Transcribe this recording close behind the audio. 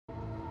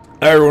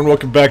Hi everyone,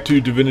 welcome back to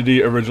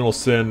Divinity Original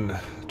Sin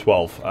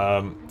 12.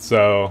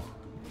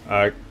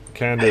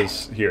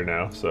 Canda's here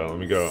now, so let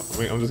me go.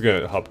 I'm just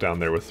gonna hop down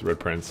there with Red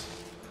Prince.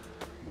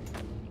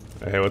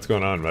 Hey, what's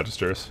going on,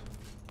 Magisters?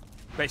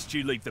 Best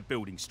you leave the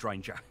building,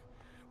 stranger.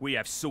 We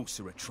have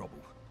sorcerer trouble.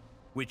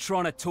 We're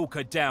trying to talk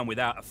her down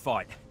without a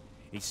fight.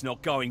 It's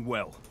not going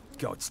well.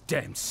 God's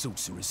damn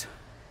sorcerers.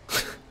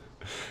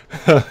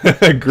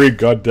 Agreed,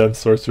 goddamn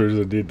sorcerers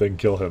indeed, then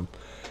kill him.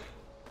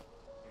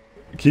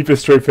 Keep a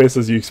straight face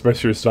as you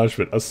express your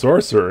astonishment. A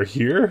sorcerer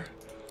here?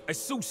 A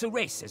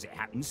sorceress, as it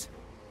happens.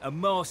 A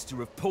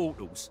master of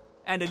portals.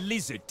 And a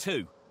lizard,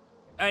 too.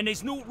 And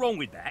there's naught wrong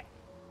with that.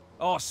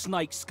 Our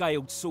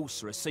snake-scaled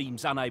sorcerer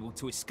seems unable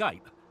to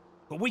escape.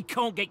 But we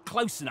can't get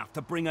close enough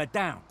to bring her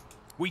down.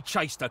 We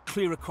chased her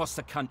clear across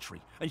the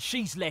country, and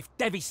she's left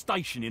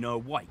devastation in her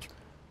wake.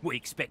 We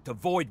expect a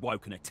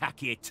Voidwoken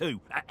attack here,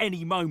 too, at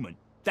any moment.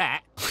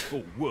 That,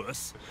 or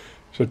worse.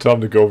 Should I tell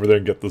him to go over there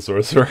and get the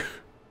sorcerer?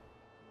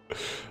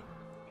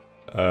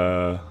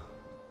 Fine,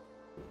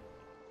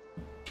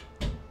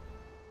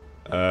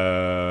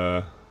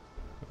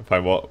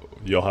 well,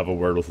 you'll have a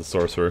word with the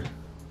sorcerer.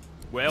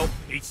 Well,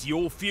 it's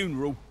your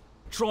funeral.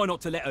 Try not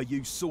to let her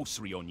use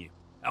sorcery on you.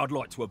 I'd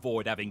like to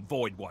avoid having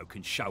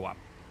Voidwoken show up.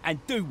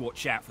 And do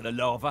watch out for the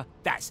lava.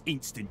 That's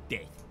instant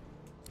death.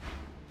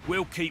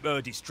 We'll keep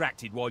her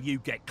distracted while you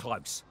get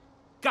close.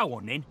 Go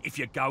on then, if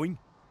you're going.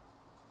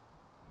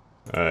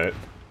 Alright.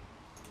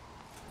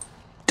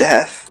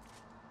 Death?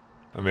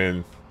 I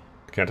mean,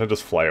 can't I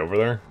just fly over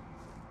there?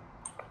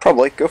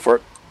 Probably. Go for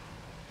it.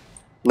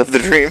 Live the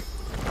dream.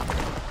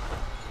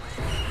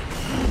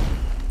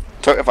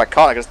 If I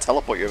can't, I can just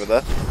teleport you over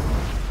there.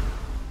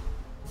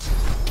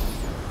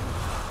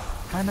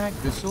 Hanak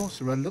the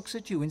sorcerer looks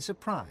at you in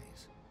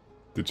surprise.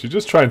 Did she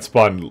just try and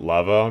spawn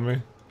lava on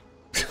me?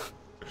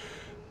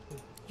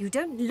 You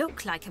don't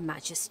look like a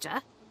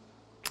magister.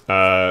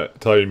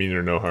 Tell you mean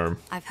or no harm.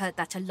 I've heard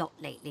that a lot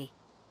lately.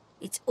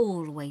 It's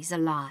always a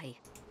lie.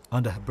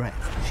 Under her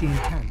breath, she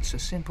incants a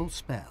simple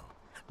spell.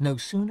 No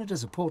sooner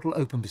does a portal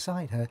open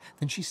beside her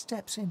than she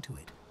steps into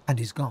it and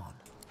is gone.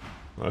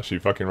 Oh, she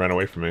fucking ran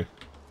away from me.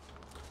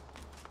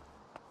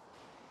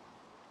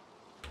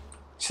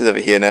 She's over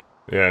here now.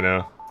 Yeah, I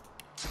know.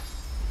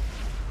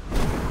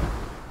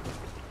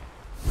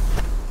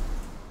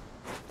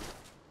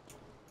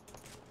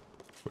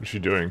 What is she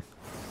doing?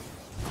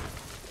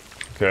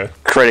 Okay.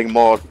 Creating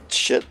more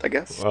shit, I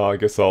guess. Well, I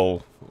guess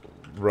I'll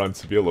run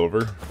Sabile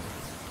over.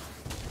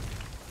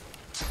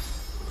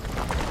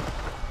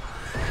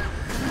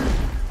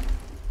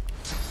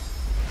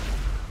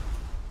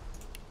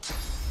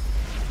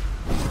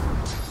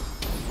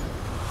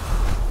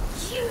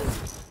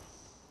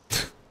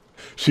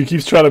 She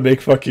keeps trying to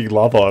make fucking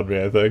lava on me,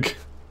 I think.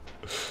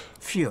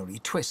 Fury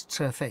twists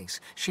her face.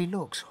 She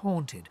looks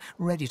haunted,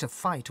 ready to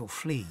fight or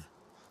flee.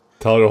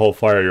 Tell her to hold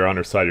fire, you're on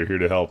her side, you're here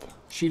to help.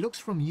 She looks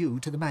from you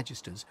to the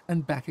Magisters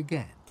and back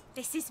again.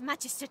 This is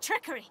Magister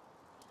trickery.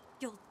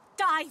 You'll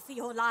die for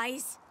your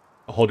lies.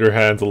 Hold your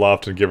hands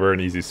aloft and give her an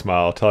easy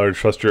smile. Tell her to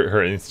trust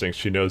her instincts.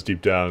 She knows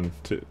deep down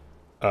to...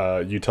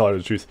 you tell her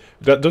the truth.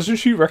 Doesn't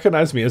she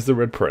recognize me as the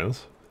Red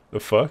Prince?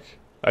 The fuck?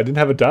 I didn't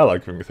have a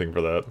dialogue thing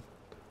for that.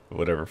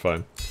 Whatever,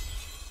 fine.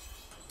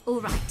 All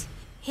right.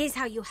 Here's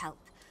how you help.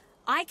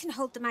 I can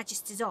hold the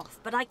Magisters off,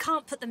 but I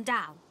can't put them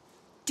down.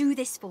 Do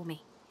this for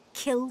me.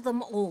 Kill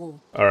them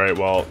all. Alright,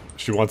 well,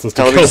 she wants us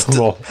to kill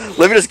them all.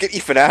 Let me just get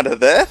Ethan out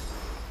of there.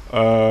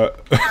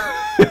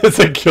 It's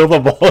like kill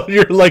them all.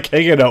 You're like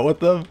hanging out with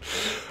them.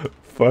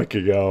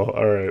 Fucking hell.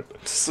 Alright.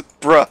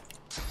 Bruh.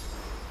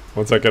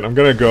 1 second. I'm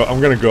gonna go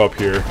up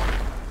here.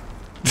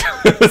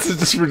 This is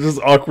just we're just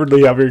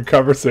awkwardly having a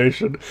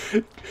conversation.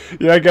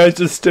 Yeah, guys,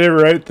 just stay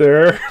right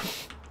there.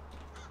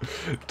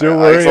 Don't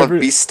worry. I'll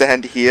be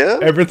stand here.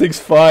 Everything's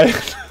fine.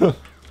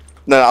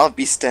 No, I'll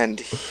be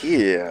stand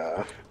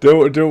here.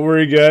 Don't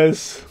worry,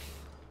 guys.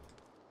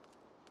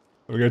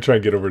 I'm gonna try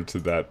and get over to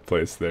that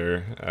place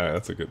there.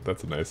 That's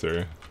a nice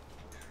area.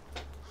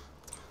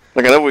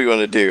 Like, I know what you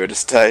want to do. I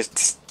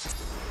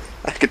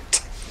could.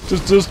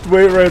 Just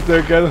wait right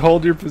there, guys.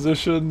 Hold your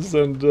positions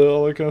and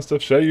all that kind of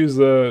stuff. Should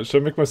I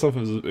make myself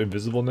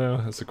invisible now?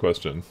 That's the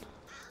question.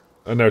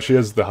 Oh no, she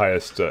has the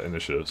highest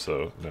initiative,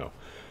 so no.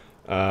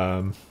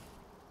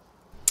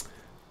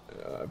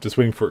 Just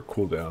waiting for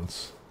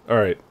cooldowns. All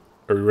right,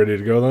 are we ready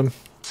to go then?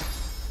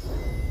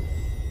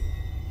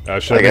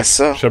 I guess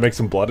so. Should I make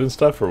some blood and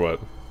stuff or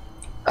what?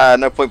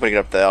 No point putting it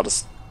up there.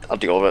 I'll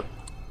deal with it.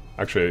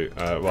 Actually,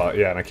 well,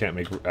 yeah, and I can't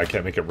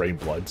make it rain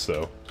blood,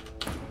 so.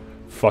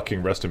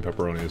 Fucking rest in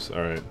pepperonis.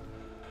 Alright.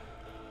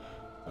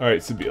 Alright,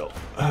 Sabile.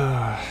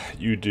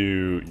 You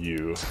do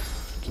you.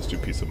 Just do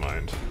peace of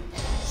mind.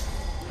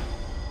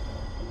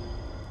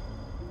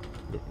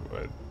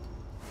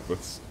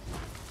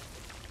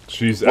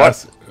 She's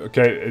asked.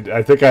 Okay,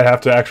 I think I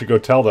have to actually go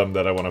tell them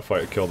that I want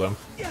to kill them.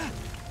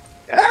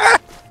 Ah!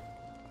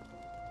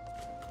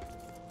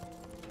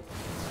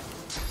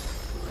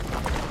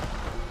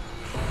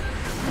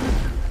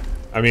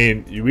 I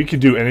mean, we could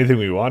do anything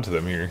we want to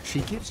them here.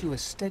 She gives you a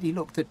steady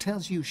look that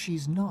tells you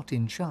she's not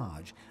in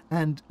charge,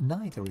 and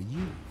neither are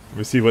you. Let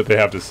me see what they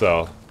have to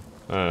sell.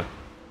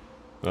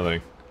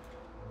 Nothing.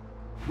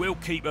 We'll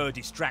keep her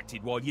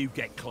distracted while you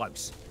get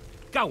close.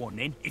 Go on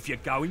then, if you're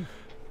going.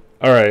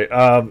 Alright,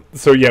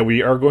 so yeah,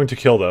 we are going to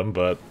kill them,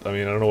 but, I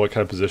mean, I don't know what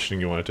kind of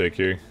positioning you want to take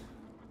here.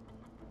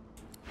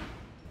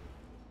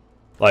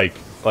 Like,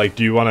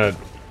 do you want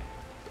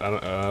to...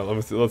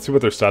 let's see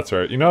what their stats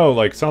are. You know,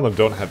 like, some of them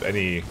don't have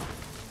any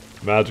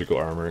magical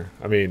armor.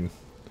 I mean...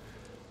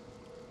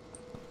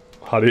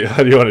 How do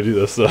you want to do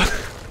this, though?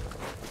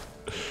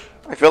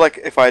 I feel like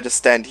if I just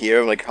stand here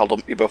and like hold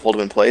them, you both hold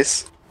them in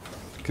place.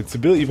 Can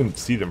Sibyl even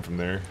see them from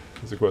there?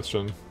 Is the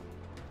question.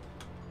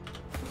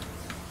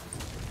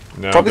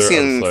 No, Probably see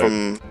them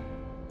from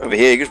over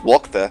here. You just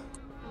walk there.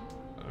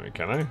 I mean,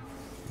 can I?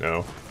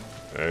 No.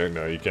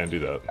 No, you can't do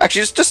that.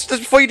 Actually, just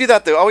before you do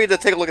that, though, I want you to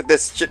take a look at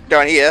this shit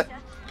down here.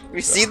 Have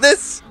you seen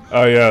this?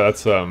 Oh yeah,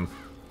 that's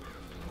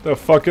the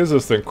fuck is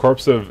this thing?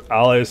 Corpse of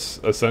Alice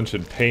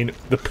Ascension.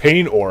 The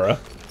pain aura.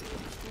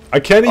 I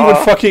can't even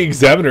fucking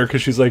examine her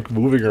because she's like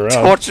moving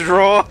around. Torture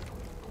drawer.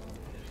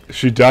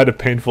 She died a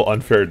painful,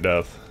 unfair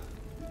death.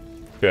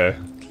 Okay.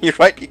 You're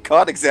right. You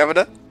can't examine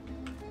her.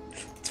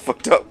 It's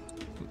fucked up.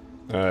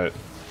 Alright.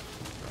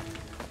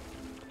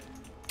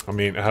 I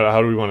mean,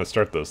 how do we want to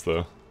start this,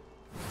 though?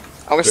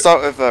 I'm gonna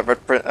start with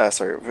Red Print.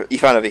 Sorry,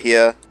 Ethan over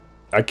here.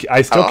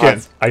 I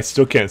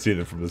still can't see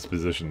them from this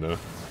position, though.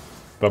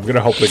 But I'm gonna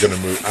hope they're gonna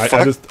move.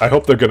 I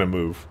hope they're gonna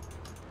move.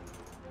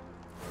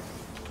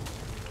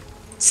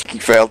 He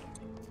failed.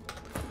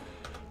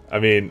 I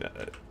mean,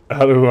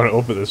 how do we want to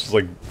open this? Just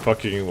like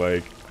fucking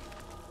like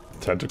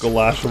tentacle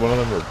lash of one of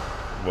them, or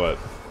what?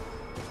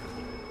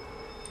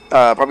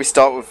 Probably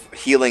start with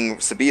healing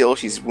Sibyl.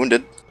 She's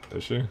wounded.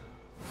 Is she?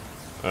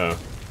 Oh.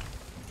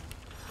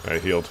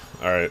 Alright, healed.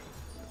 Alright.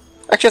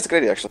 Actually, that's a good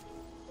idea, actually.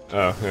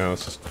 Oh, yeah,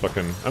 let's just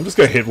fucking... I'm just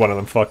gonna hit one of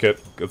them, fuck it.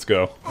 Let's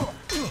go.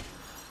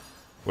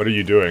 What are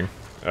you doing?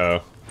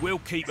 Oh. We'll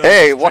keep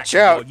hey, watch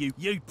out!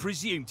 You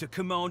presume to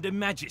command a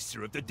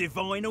Magister of the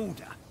Divine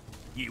Order.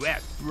 You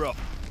have, bro.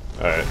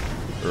 Alright,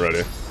 we're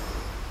ready.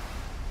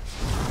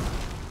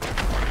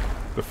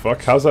 The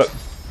fuck? How's that?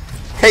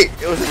 Hey,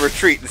 it was a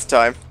retreat this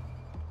time.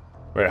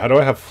 Wait, how do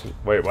I have...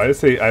 Wait, why did it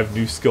say I have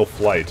new skill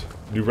flight?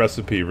 New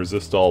recipe,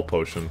 resist all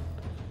potion.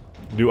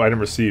 New item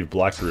received,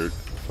 blackroot.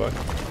 Fuck.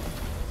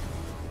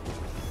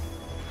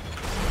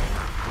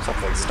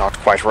 Something's not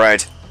quite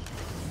right.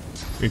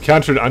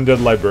 Encountered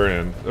undead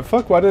librarian. The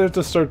fuck? Why did it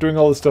just start doing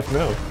all this stuff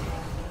now?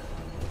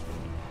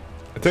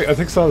 I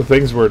think some of the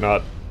things were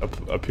not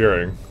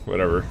appearing.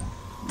 Whatever.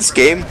 This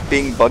game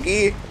being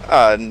buggy?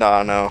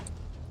 No.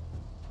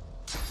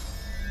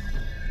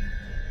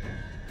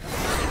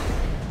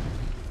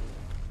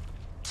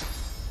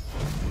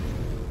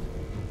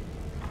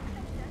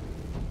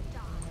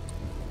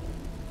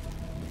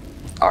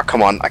 Oh,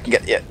 come on, I can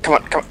get it. Come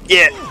on,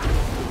 yeah!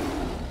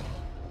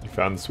 You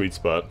found the sweet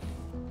spot.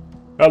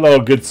 Hello,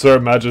 good sir,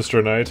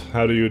 Magister Knight.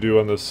 How do you do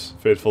on this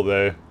fateful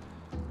day?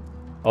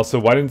 Also,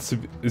 why didn't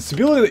is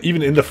Sibyl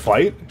even in the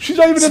fight? She's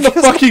not even in the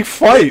fucking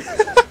fight!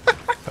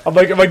 I'm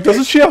like,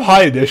 doesn't she have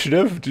high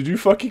initiative? Did you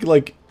fucking,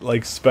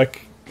 like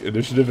spec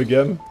initiative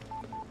again?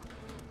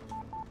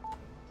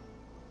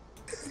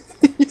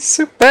 He's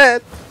so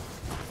bad!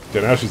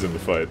 Yeah, now she's in the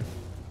fight.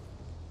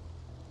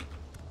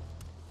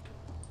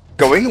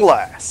 Going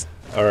last.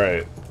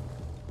 Alright.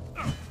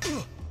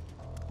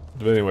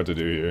 Debating what to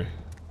do here.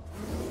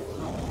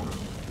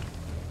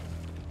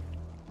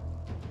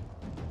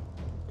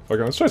 Fuck,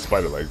 let's try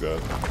spider like that.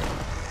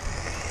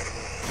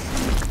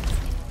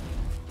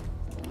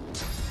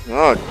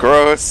 Oh,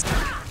 gross.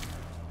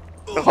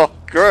 Oh,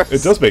 gross.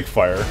 It does make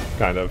fire,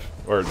 kind of.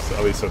 Or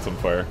at least sets on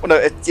fire. Well, no,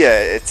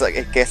 it's like,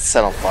 it gets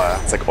set on fire.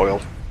 It's like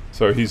oil.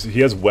 So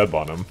he has web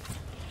on him.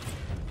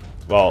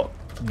 Well,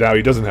 now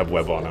he doesn't have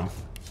web on him.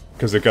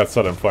 Because it got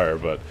set on fire,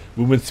 but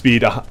movement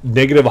speed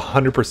negative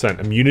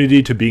 100%,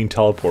 immunity to being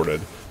teleported,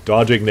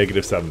 dodging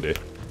negative 70.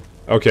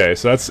 Okay,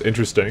 so that's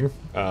interesting.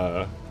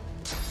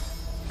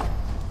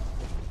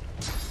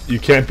 You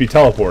can't be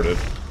teleported,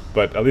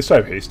 but at least I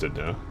have hasted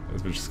now,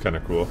 which is kind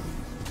of cool.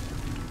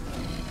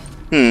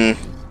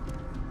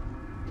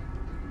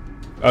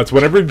 It's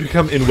whenever you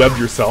become in-webbed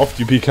yourself,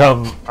 you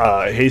become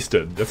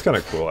hasted. That's kind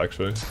of cool,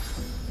 actually.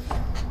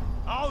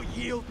 I'll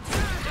yield.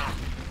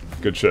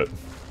 Good shit.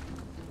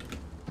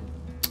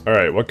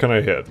 Alright, what can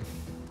I hit?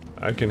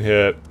 I can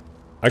hit...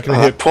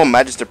 Poor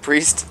Magister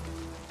Priest.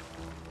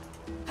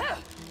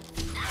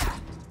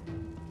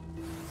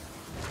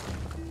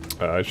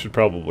 I should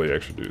probably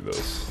actually do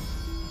this.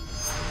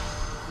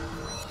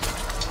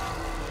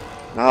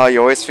 Oh,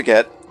 you always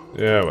forget.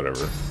 Yeah,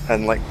 whatever.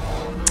 And like...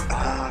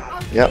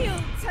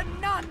 yep.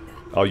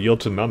 I'll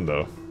yield to none,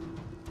 though.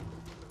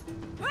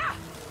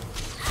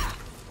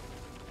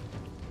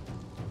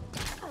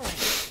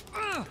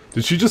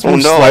 Did she just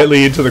move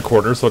slightly into the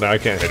corner so now I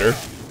can't hit her?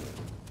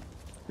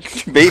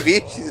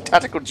 Maybe. She's a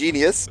tactical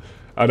genius.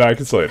 Oh no, I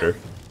can still hit her.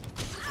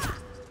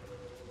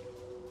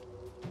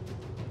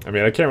 I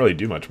mean, I can't really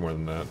do much more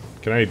than that.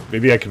 Can I?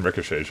 Maybe I can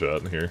ricochet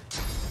shot in here.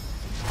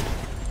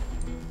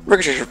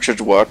 Ricochet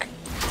should work.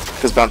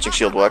 Because bouncing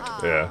shield worked.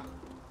 Yeah.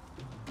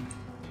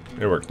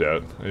 It worked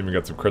out. I even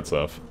got some crits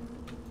off.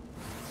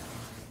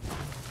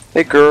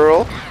 Hey,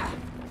 girl.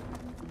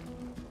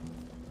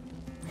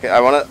 Okay, I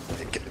wanna...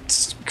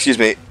 Excuse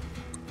me.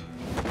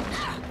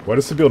 Why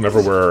does Sibyl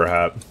never wear her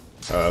hat?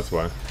 Oh, that's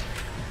why.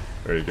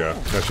 There you go.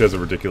 Now she has a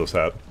ridiculous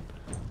hat.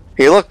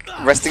 Hey, look!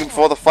 Resting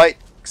before the fight.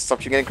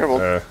 Stops you getting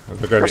crippled. I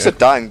think You're still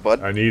dying,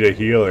 bud. I need a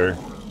healer.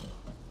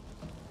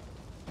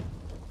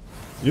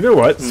 You know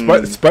what?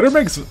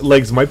 Spider-Man's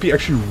legs might be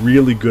actually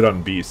really good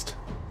on Beast.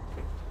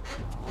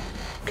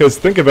 Because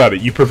think about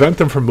it, you prevent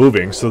them from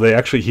moving, so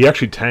he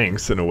actually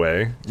tanks in a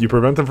way. You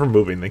prevent them from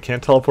moving, they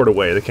can't teleport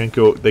away, they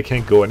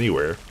can't go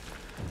anywhere.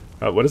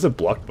 What is it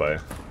blocked by?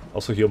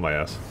 Also heal my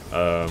ass.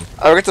 I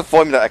get to the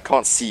point that I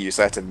can't see you,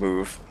 so I have to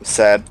move. I'm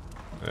sad.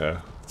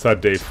 Yeah,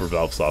 sad day for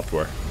Valve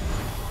Software.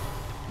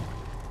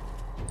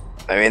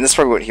 I mean, this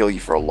probably won't heal you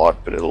for a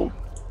lot, but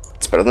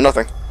it's better than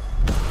nothing.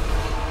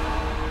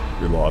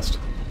 You're lost.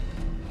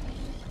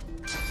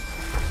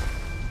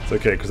 It's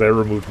okay, because I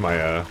removed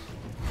my,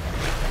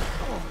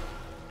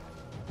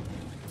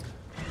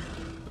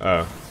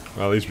 well,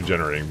 at least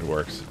regenerating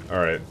works.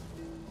 Alright.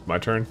 My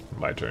turn?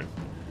 My turn.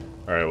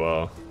 Alright,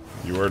 well,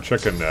 you are a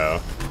chicken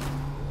now.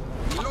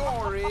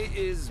 Glory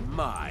is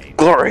mine.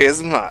 Glory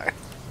is mine.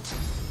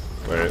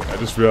 Wait, I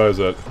just realized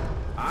that,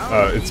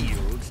 it's...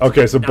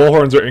 Okay, so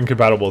bullhorns are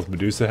incompatible with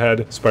Medusa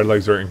head, spider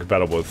legs are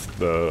incompatible with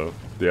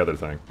the other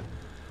thing.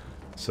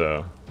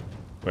 So...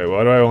 Wait,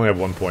 why do I only have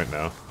 1 point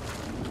now?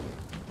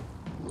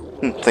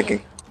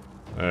 Thinking.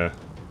 Eh.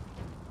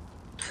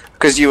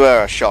 Because you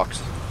were shocked.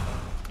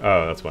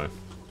 Oh, that's fine.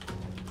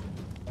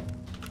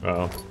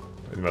 Well,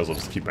 I might as well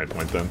just keep my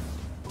point then.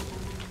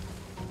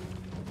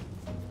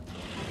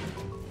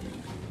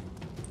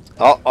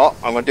 Oh,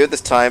 I'm gonna do it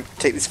this time.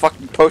 Take these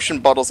fucking potion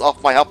bottles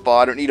off my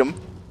hotbar, I don't need them.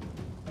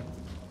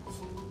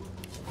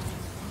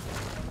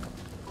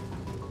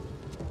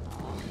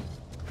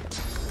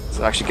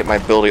 So actually get my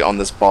ability on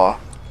this bar.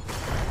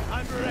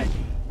 I'm ready.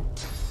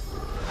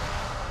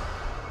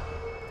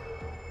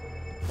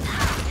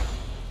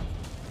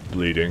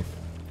 Bleeding.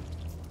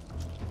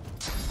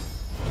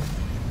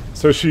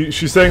 So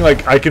she's saying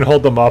like I can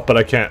hold them up, but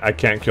I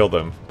can't kill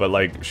them. But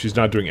like she's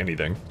not doing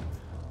anything.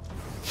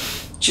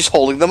 She's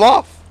holding them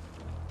off.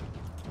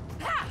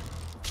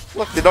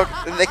 Look,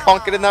 they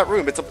can't get in that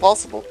room. It's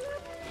impossible.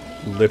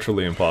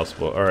 Literally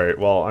impossible. All right.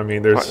 Well, I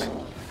mean, there's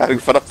Having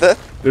fun up there?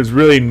 there's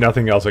really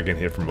nothing else I can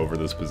hit from over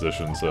this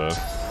position. So,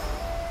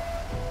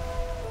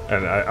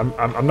 and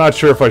I'm not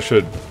sure if I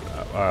should.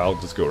 I'll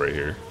just go right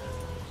here.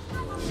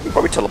 You can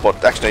probably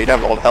teleport. Actually, no, you don't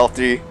have all the health,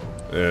 do you?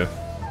 Yeah.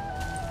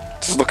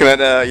 Just looking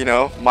at, you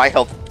know, my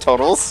health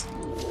totals.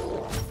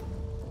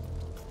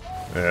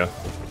 Yeah.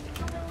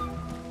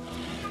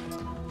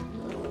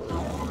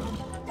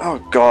 Oh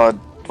god.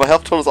 My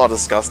health totals are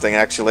disgusting,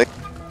 actually.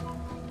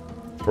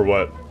 For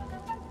what?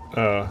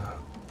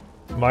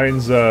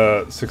 Mine's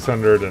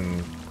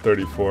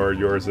 634.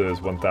 Yours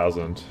is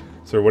 1,000.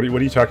 So what are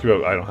you talking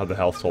about? I don't have the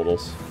health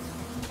totals.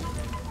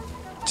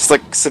 Just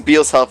like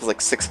Sabiel's health is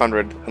like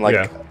 600, and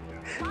like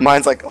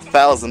mine's like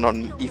 1,000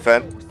 on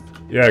event.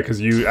 Yeah,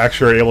 because you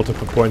actually are able to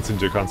put points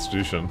into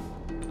Constitution.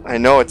 I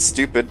know it's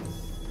stupid.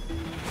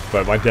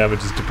 But my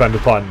damages depend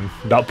upon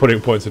not putting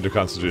points into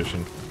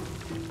Constitution.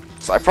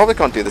 So I probably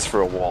can't do this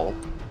for a wall.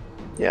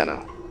 Yeah,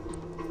 no.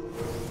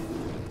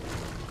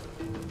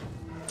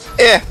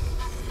 Eh.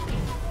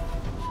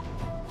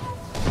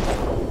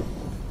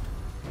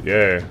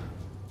 Yeah.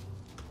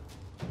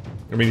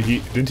 I mean,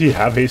 didn't he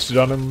have hasted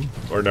on him?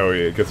 Or no,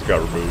 I guess it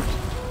got removed.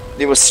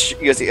 He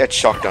had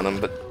shocked on him,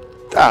 but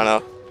I don't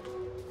know.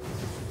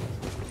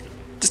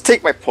 Just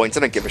take my points, I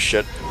don't give a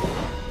shit.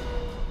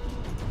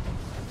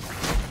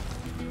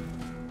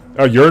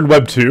 Oh, you're in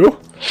Web 2?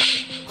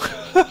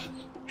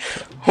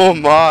 Oh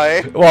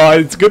my. Well,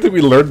 it's good that we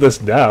learned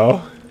this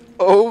now.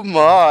 Oh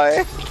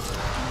my.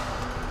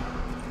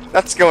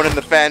 That's going in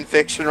the fan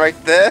fiction right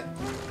there.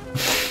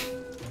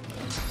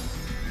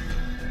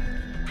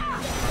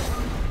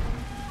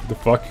 The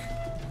fuck?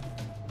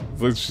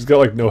 Like, she's got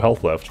like no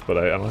health left, but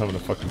I don't have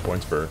enough fucking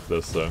points for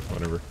this, so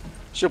whatever.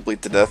 She'll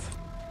bleed to death.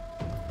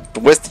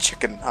 But where's the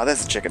chicken? Oh,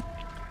 there's the chicken.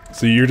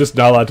 So you're just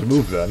not allowed to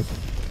move then?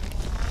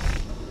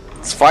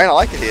 It's fine, I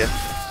like it here.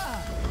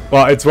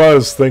 Well, it's one of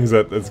those things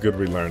that it's good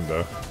we learned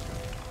though.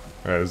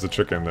 Alright, there's a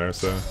chicken there,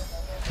 so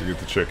you get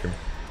the chicken.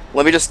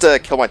 Let me just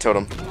kill my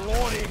totem.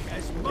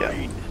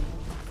 Yeah.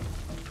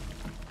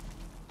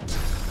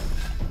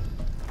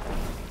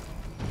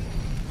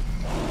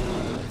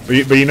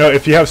 But you know,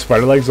 if you have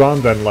spider legs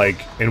on, then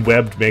like, and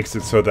webbed makes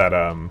it so that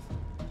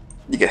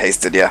You get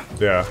hasted, yeah.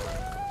 yeah,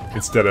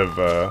 instead of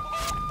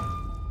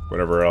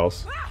whatever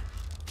else.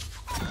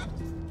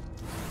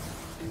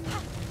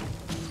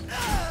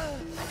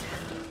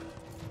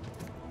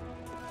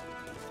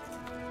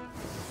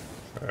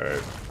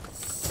 Alright.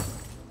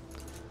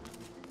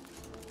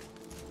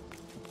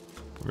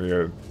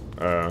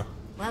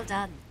 Well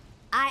done.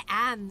 I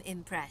am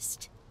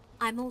impressed.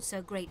 I'm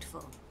also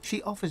grateful.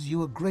 She offers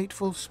you a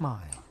grateful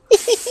smile.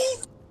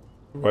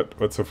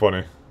 What's so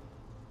funny?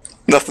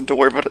 Nothing to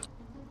worry about it.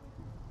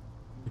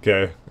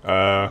 Okay.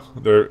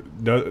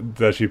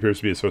 That she appears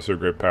to be a source of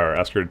great power.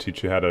 Ask her to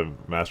teach you how to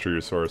master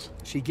your source.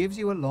 She gives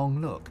you a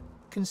long look,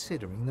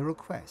 considering the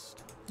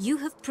request. You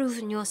have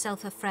proven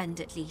yourself a friend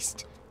at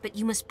least, but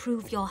you must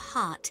prove your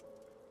heart.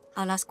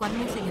 I'll ask one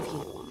more thing of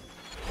you.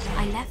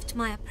 I left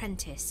my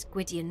apprentice,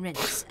 Gwydion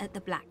Rince, at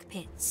the Black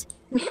Pits.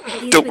 He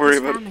is Don't with worry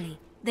his about it. family.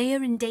 They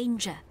are in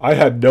danger. I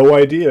had no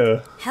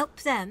idea.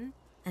 Help them,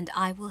 and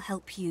I will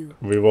help you.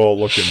 We will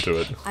look into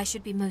it. I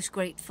should be most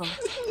grateful.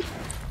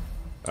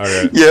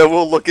 Alright. Yeah,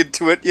 we'll look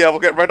into it. Yeah, we'll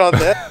get right on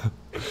that.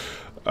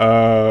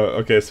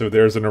 Okay, so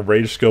there's an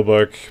enraged skill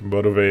book.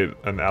 Motivate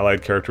an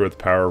allied character with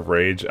the power of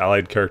rage.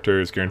 Allied character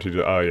is guaranteed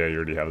to... Oh, yeah, you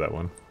already have that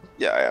one.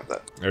 Yeah, I have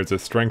that. There's a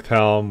strength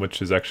helm, which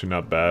is actually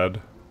not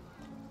bad.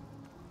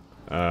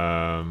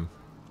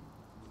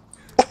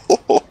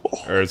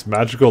 There's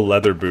magical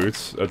leather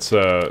boots. That's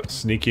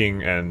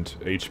sneaking and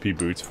HP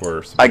boots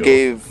for Sabille.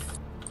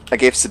 I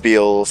gave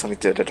Sabille something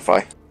to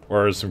identify.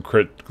 Or some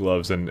crit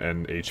gloves and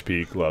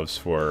HP gloves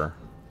for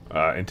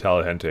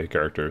Intelligente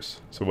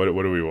characters. So what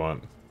do we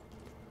want?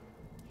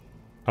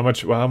 How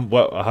much?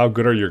 How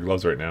good are your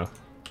gloves right now?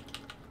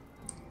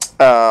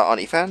 On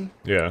Ethan,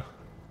 Yeah.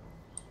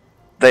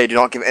 they do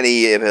not give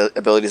any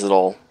abilities at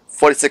all.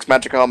 46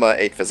 magic armor,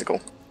 8 physical.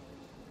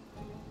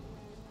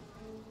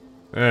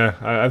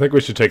 I think we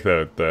should take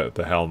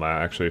the helm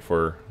actually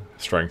for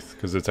strength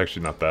because it's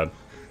actually not bad.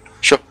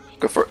 Sure,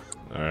 go for it.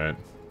 All right.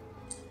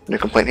 No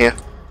complaint here.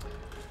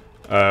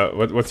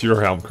 What's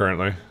your helm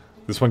currently?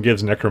 This one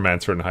gives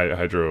necromancer and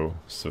hydro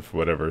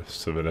whatever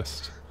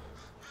civilist.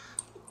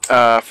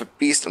 For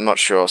beast, I'm not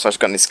sure, so I just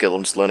got any skill.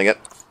 I'm just learning it.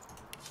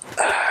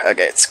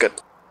 Okay, it's good.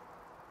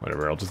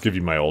 Whatever. I'll just give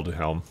you my old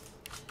helm.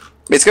 I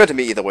mean, it's going to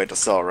me either way to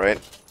sell, right?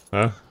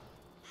 Huh?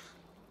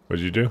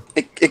 What'd you do?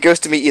 It goes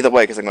to me either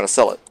way because I'm going to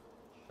sell it.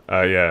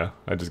 Yeah.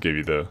 I just gave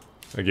you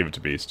I gave it to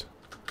Beast.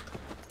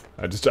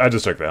 I just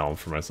took the helm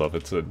for myself.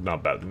 It's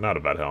not a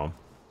bad helm.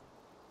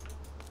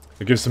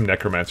 It gives some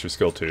necromancer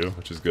skill too,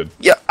 which is good.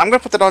 Yeah, I'm going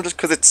to put that on just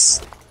because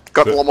it's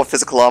got a lot more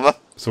physical armor.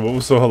 So what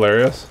was so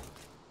hilarious?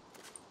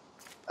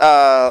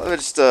 Let me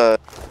just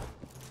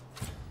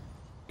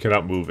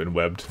Cannot move and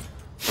webbed.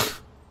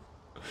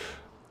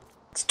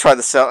 let's try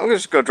this out. I'm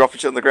just going to drop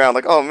it on the ground.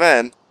 Like, oh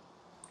man,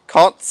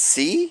 can't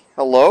see.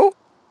 Hello?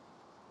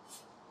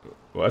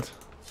 What?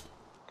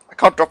 I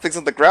can't drop things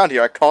on the ground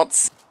here. I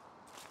can't.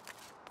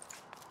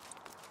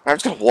 I'm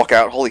just gonna walk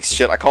out. Holy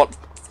shit! I can't.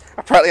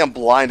 Apparently, I'm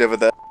blind over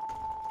there.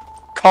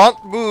 Can't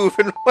move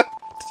and what?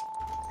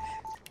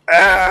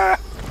 Ah!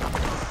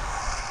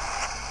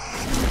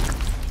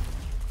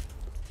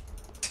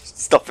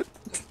 Stop it!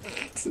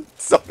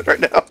 Stop it right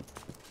now!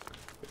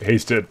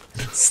 Haste it.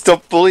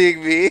 Stop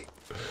bullying me!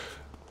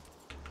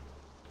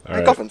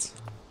 Alright. Coffins.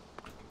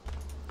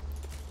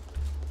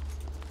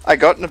 I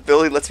got an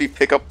ability that lets me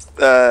pick up.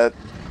 Let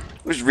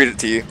me just read it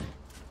to you.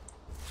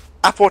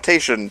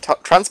 Apportation.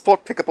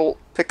 Transport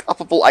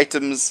pick-upable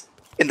items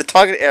in the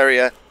target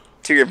area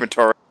to your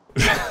inventory.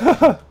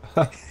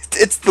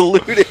 It's the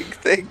looting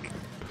thing.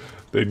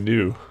 They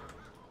knew.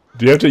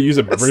 Do you have to use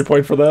a memory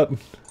point for that?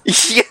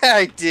 Yeah,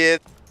 I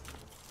did.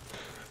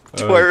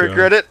 Do Oh, I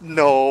regret it?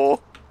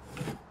 No.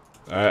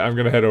 I'm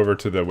gonna head over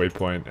to the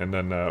waypoint, and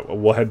then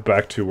we'll head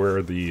back to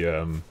where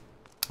the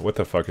what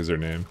the fuck is her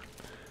name?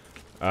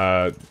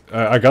 I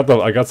got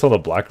some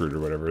of the Blackroot or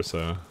whatever.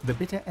 So The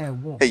bitter air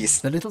warms. Hey,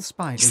 The little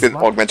spine You is see the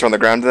right- augmenter on the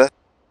ground there?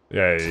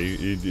 yeah,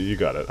 you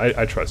got it.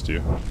 I trust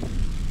you.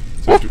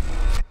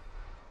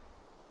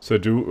 So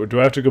do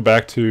I have to go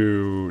back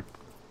to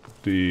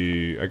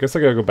the? I guess I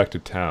gotta go back to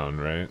town,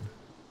 right?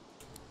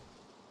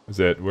 Is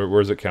it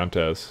where's it count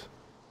as?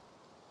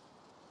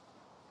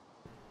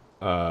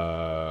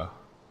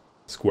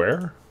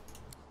 Square?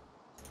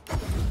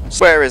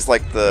 Square is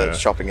like the Yeah.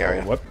 shopping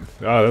area. What?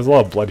 Oh, there's a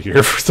lot of blood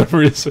here for some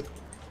reason.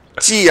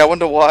 Gee, I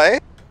wonder why.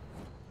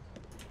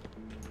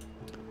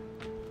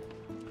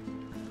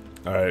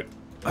 Alright.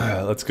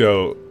 Let's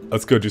go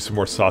do some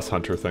more sauce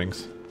hunter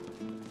things.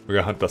 We're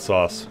gonna hunt the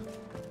sauce.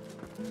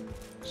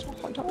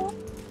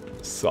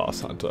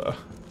 Sauce hunter.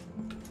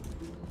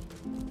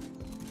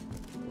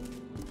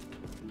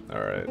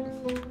 Alright.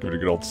 Give it a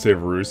good old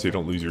Savaroo so you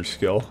don't lose your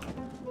skill.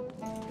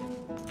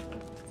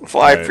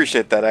 Well, I Right.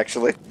 appreciate that,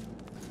 actually.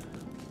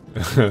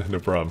 No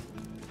problem.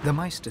 The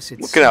Meister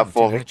sits Looking out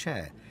still for in me. her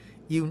chair.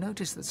 You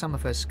notice that some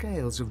of her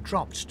scales have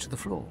dropped to the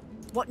floor.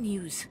 What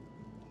news?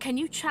 Can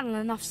you channel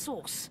enough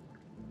source?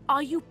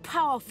 Are you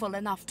powerful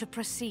enough to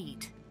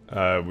proceed?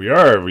 We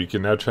are. We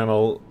can now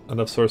channel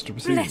enough source to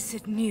proceed.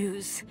 Blessed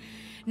news.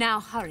 Now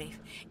hurry.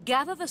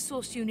 Gather the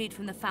source you need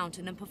from the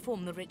fountain and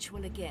perform the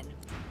ritual again.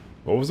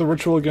 What was the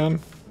ritual again?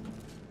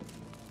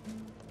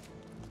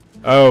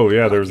 Oh,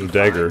 yeah, there was a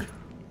dagger.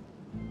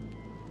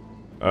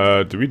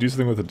 Did we do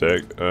something with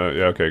the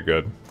yeah, okay,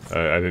 good.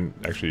 I didn't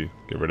actually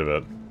get rid of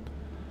it.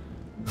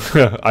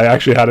 I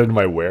actually had it in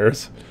my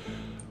wares.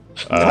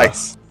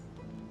 Nice.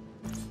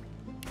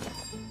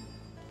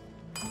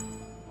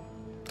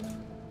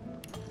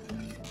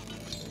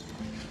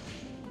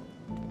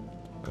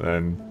 And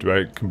then, do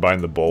I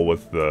combine the bowl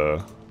with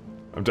the...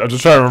 I'm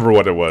just trying to remember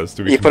what it was.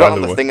 Do we You put it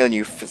combine on the thing and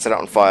you set it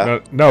on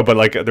fire. No, but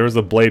like, there was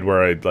a blade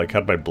where I like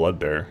had my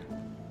blood there.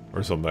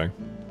 Or something.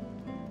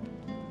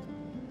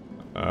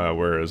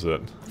 Where is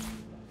it?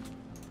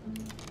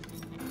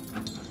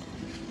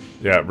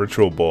 Yeah,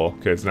 ritual bowl.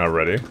 Okay, it's now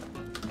ready.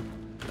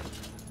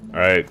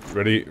 Alright,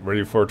 ready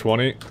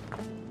 420?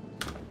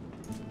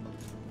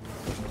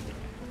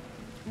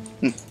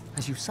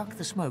 As you suck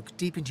the smoke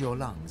deep into your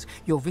lungs,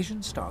 your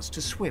vision starts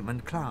to swim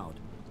and cloud.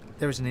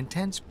 There is an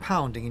intense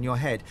pounding in your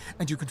head,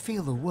 and you can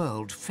feel the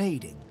world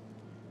fading.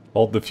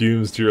 Hold the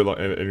fumes to your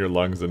in your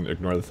lungs and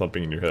ignore the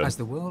thumping in your head. As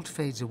the world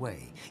fades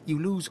away, you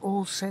lose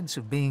all sense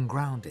of being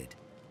grounded.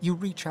 You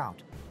reach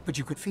out, but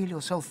you could feel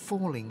yourself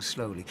falling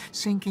slowly,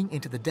 sinking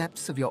into the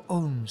depths of your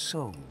own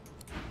soul.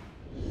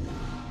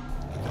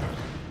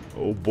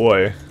 Oh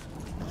boy.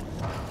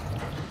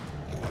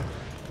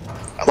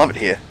 I love it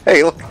here.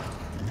 Hey, look.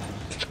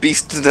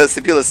 Beast and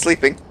Sibilla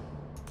sleeping.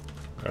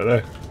 Are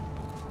they?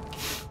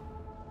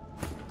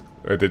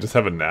 Wait, they just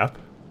have a nap?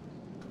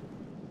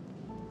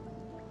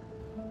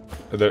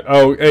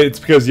 Oh, it's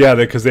because, yeah,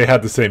 because they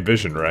had the same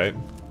vision, right?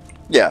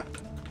 Yeah.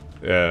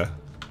 Yeah.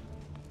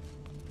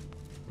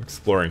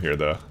 Exploring here,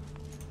 though.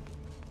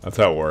 That's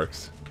how it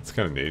works. It's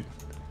kind of neat.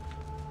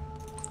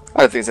 I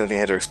don't think there's anything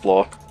here to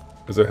explore.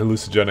 There's a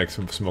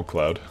hallucinogenic smoke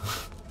cloud.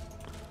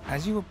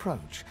 As you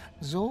approach,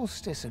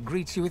 Zolstissa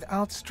greets you with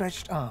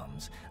outstretched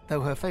arms,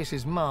 though her face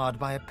is marred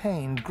by a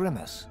pained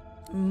grimace.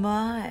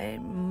 My,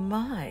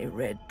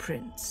 Red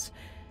Prince.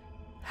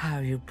 How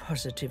you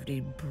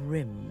positively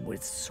brim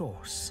with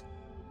sauce.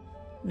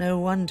 No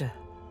wonder,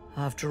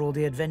 after all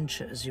the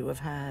adventures you have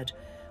had,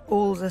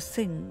 all the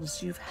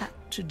things you've had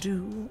to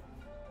do.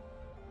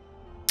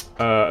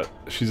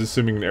 She's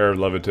assuming an air of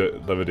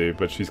levity,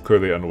 but she's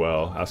clearly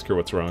unwell. Ask her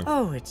what's wrong.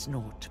 Oh, it's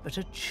naught but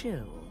a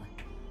chill.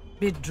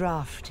 Bit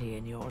drafty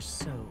in your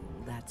soul,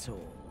 that's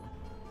all.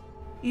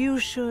 You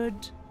should...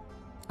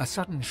 A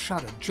sudden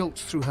shudder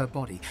jolts through her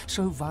body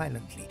so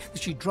violently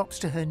that she drops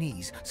to her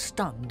knees,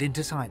 stunned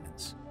into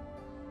silence.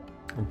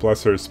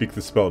 Bless her, speak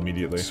the spell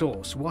immediately.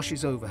 Sauce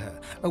washes over her,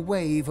 a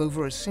wave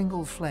over a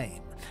single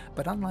flame,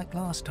 but unlike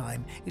last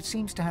time, it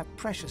seems to have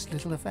precious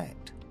little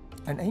effect.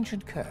 An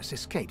ancient curse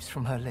escapes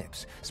from her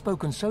lips,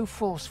 spoken so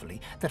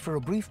forcefully that for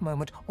a brief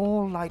moment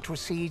all light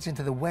recedes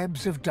into the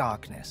webs of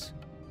darkness.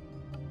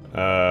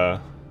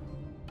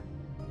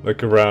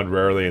 Look around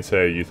rarely and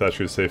say, you thought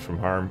she was safe from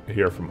harm,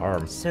 here from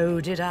harm. So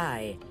did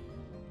I.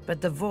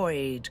 But the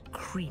void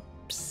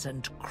creeps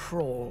and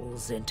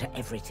crawls into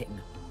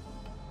everything.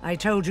 I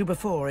told you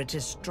before it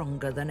is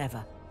stronger than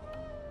ever.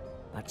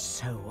 But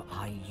so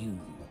are you.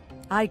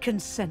 I can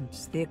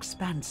sense the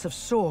expanse of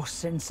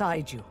source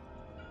inside you.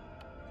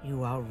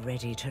 You are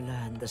ready to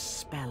learn the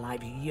spell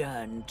I've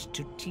yearned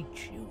to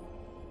teach you.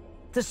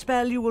 The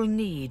spell you will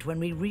need when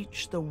we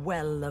reach the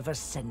Well of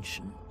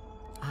Ascension.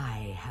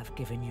 I have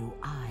given you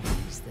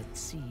eyes that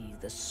see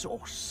the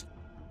source.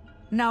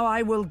 Now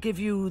I will give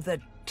you the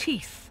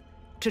teeth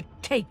to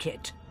take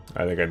it.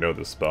 I think I know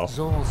this spell.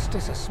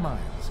 Zolstissa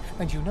smiles,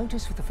 and you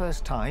notice for the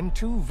first time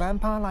two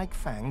vampire-like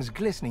fangs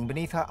glistening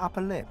beneath her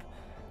upper lip.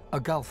 A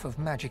gulf of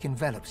magic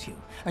envelops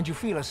you, and you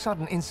feel a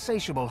sudden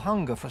insatiable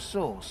hunger for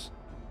source.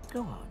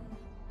 Go on.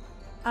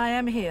 I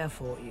am here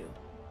for you.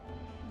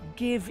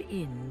 Give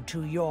in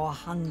to your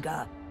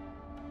hunger.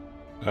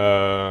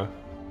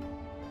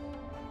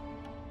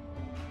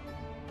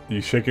 You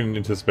shake in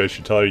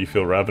anticipation, tell her you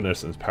feel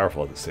ravenous and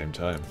powerful at the same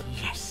time.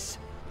 Yes.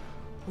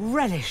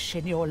 Relish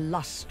in your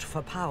lust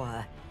for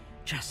power,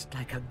 just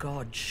like a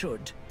god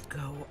should.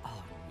 Go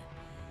on.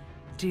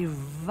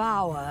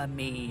 Devour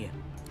me.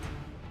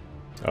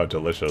 Oh,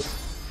 delicious.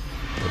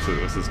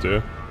 What's this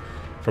do?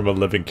 From a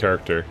living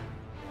character.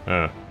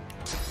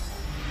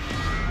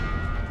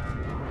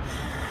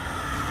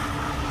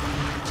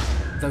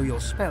 Though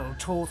your spell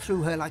tore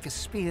through her like a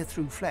spear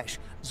through flesh,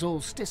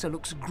 Zolstissa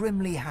looks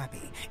grimly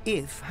happy,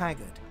 if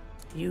haggard.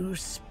 You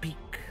speak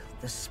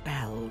the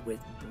spell with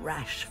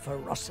brash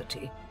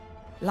ferocity,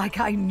 like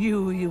I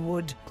knew you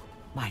would,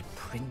 my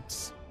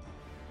prince.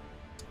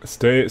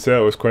 Say that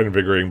was quite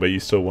invigorating, but you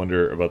still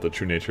wonder about the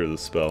true nature of the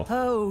spell.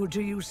 Oh, do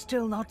you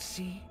still not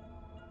see?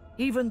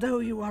 Even though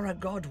you are a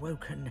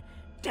god-woken,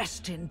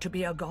 destined to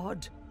be a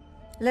god,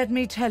 let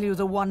me tell you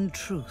the one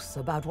truth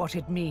about what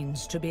it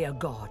means to be a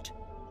god.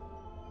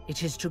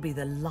 It is to be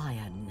the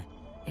lion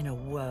in a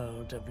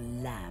world of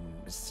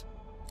lambs.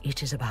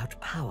 It is about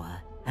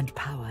power, and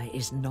power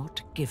is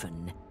not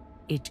given.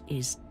 It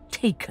is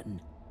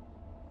taken.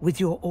 With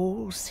your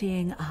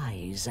all-seeing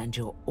eyes and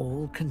your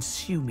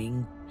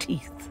all-consuming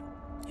teeth.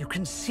 You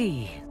can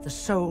see the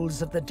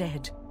souls of the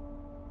dead,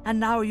 and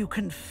now you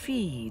can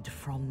feed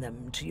from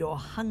them to your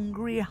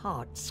hungry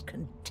heart's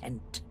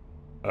content.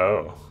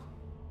 Oh.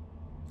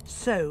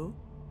 So,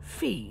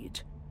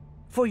 feed.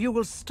 For you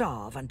will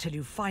starve until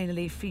you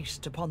finally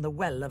feast upon the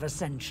Well of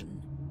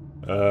Ascension.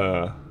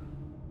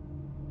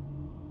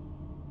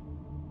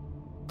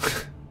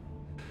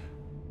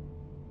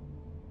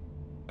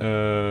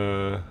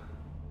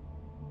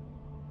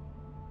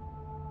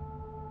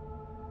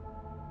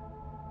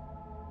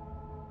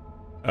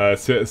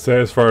 Say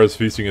as far as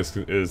feasting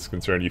is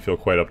concerned, you feel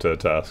quite up to the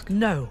task.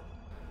 No.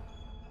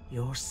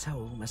 Your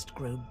soul must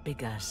grow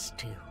bigger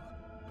still.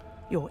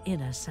 Your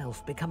inner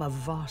self become a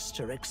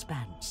vaster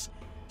expanse,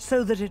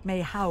 so that it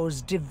may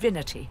house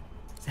divinity.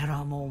 There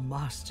are more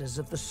masters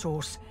of the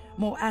Source,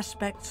 more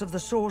aspects of the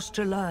Source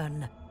to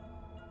learn.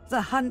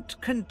 The hunt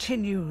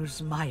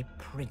continues, my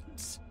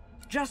prince.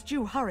 Just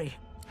you hurry.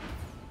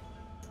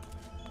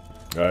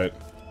 Alright.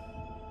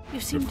 You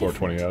seem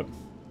 420 out.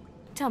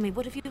 Tell me,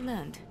 what have you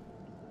learned?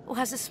 Or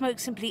has the smoke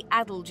simply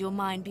addled your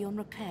mind beyond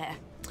repair?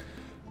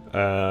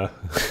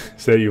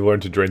 Say you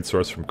learned to drain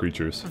source from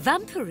creatures.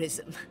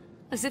 Vampirism?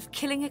 As if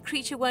killing a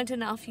creature weren't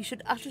enough, you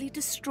should utterly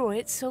destroy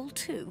its soul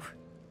too.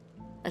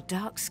 A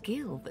dark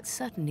skill, but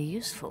certainly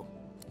useful.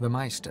 The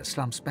Meister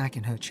slumps back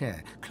in her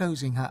chair,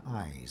 closing her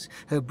eyes.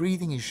 Her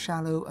breathing is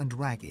shallow and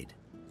ragged.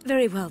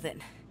 Very well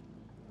then.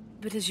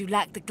 But as you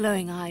lack the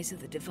glowing eyes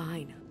of the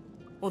divine,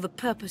 or the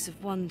purpose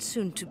of one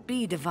soon to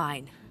be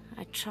divine,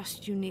 I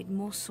trust you need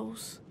more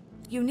source.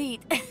 You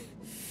need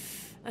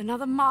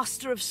another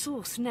master of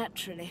source,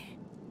 naturally.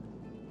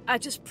 I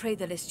just pray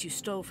the list you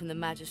stole from the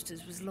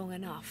Magisters was long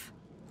enough.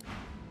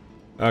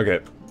 Okay.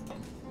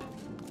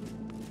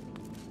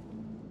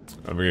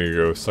 I'm gonna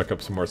go suck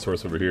up some more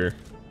source over here.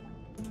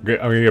 I'm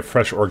gonna get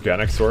fresh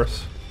organic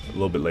source a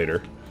little bit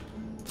later.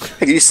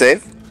 Can you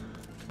save?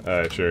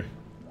 Sure.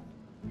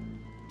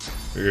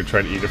 We're gonna try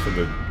and eat it from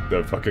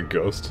the fucking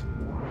ghost.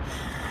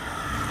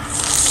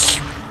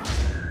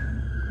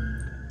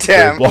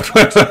 Damn. Blocked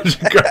my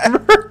magic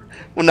armor.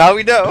 Well, now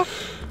we know.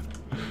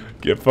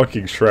 Get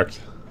fucking shreked.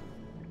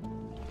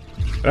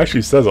 It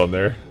actually says on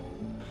there.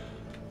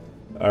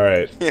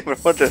 Alright. Yeah, but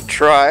what to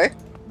try?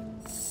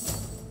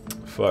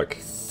 Fuck.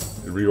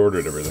 It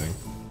reordered everything.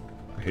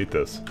 I hate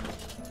this.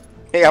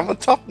 Hey, I'm on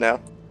top now.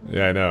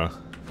 Yeah, I know.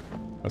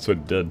 That's what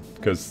it did.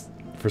 Because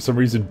for some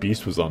reason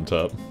Beast was on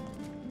top.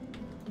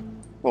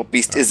 Well,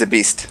 Beast is a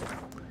beast.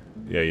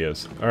 Yeah, he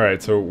is.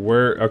 Alright, so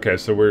we're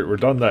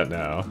done that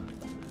now.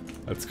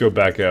 Let's go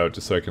back out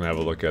just so I can have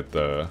a look at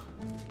the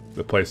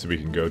place that we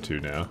can go to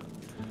now.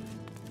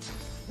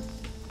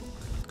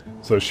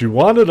 So she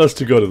wanted us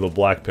to go to the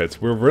Black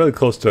Pits. We're really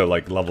close to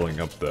like leveling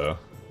up though.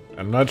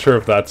 I'm not sure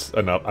if that's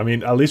enough. I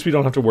mean, at least we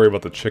don't have to worry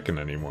about the chicken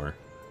anymore.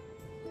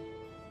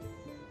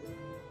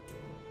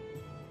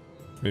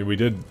 I mean, we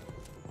did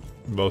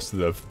most of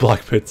the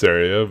Black Pits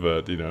area,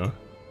 but you know.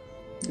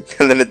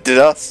 And then it did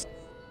us.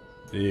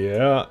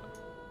 Yeah.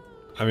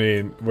 I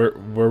mean,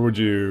 where would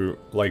you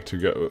like to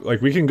go?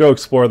 Like, we can go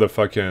explore the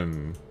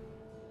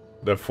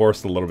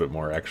forest a little bit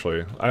more,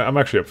 actually. I'm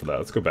actually up for that.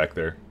 Let's go back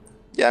there.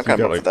 Yeah, I'm kind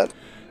of up for that.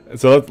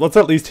 So let's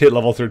at least hit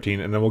level 13,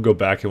 and then we'll go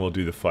back and we'll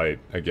do the fight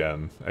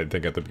again, I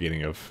think at the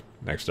beginning of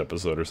next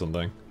episode or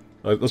something.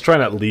 Let's try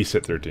and at least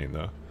hit 13,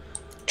 though.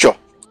 Sure.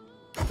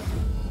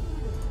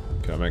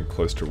 Okay, I'm in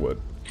Cloisterwood.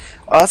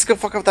 Let's go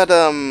fuck up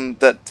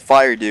that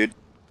fire dude.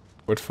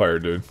 What fire,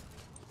 dude?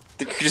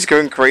 You're just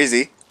going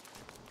crazy.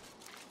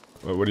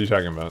 What are you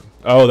talking about?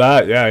 Oh,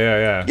 that? Yeah.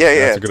 Yeah,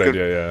 That's a good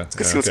idea, yeah. Let's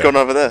go see what's going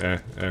on over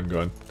there. Yeah, I'm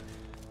going.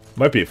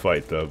 Might be a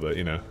fight, though, but,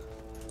 you know.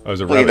 Oh,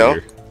 there's a Well, rabbit you know.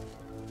 here.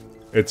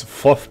 It's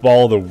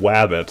Fluffball the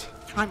Wabbit.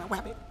 I'm a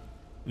wabbit.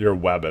 You're a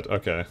Wabbit,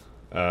 okay.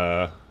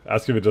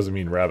 Ask if it doesn't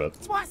mean rabbit.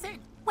 That's what I said.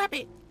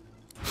 Wabbit.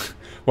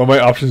 One of my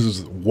options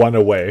is one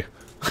away.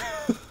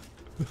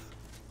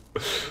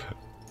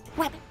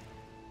 Wabbit.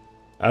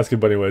 Ask him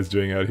Bunny what he's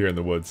doing out here in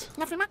the woods.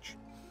 Nothing much.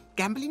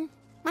 Gambling,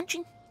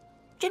 munching.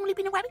 Generally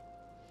been a wabbit.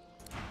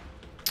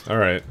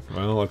 Alright,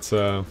 well, let's,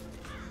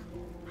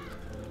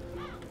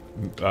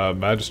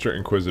 Magistrate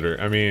Inquisitor.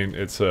 I mean,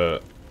 it's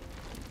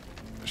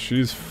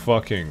she's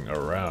fucking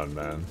around,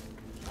 man.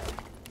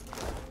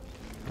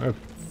 I have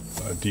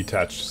a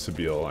detached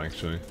Sibyl,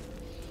 actually.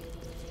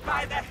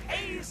 By the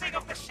hazing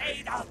of the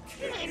shade, I'll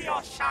kill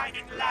your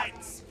shining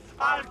lights!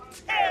 I'll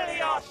kill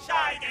your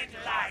shining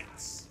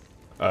lights!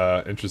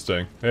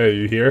 Interesting. Hey,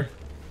 you here?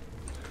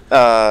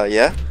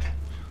 Yeah?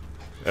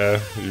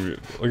 Look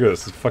at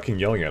this, it's fucking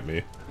yelling at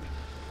me.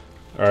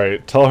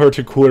 Alright, tell her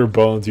to cool her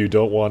bones, you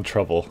don't want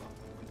trouble.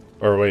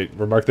 Or wait,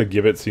 remark that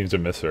Gibbet seems to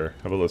miss her.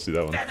 How about let's do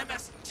that one?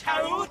 Venomous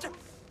toad!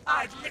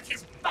 I'd lick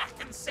his back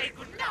and say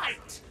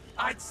goodnight!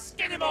 I'd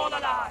skin him all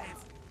alive!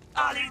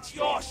 I'll eat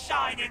your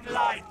shining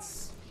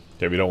lights!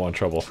 Yeah, we don't want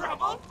trouble.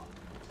 Trouble?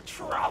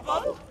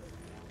 Trouble?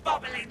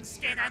 Bubbling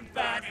skin and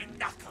burning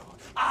knuckle!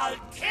 I'll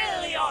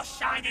kill your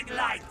shining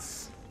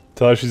lights!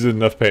 Tell her she's in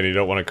enough pain, you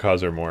don't want to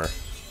cause her more.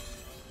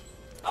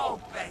 Oh,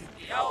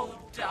 baby, oh,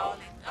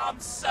 darling, I'm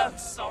so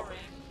sorry.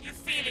 You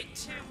feel it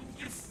too,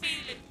 you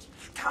feel it.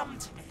 Come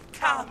to me,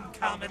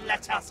 come and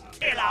let us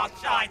kill our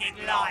shining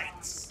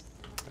lights.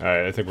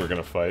 Alright, I think we're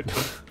gonna fight.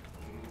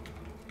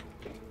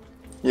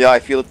 Yeah, I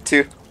feel it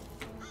too.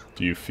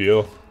 Do you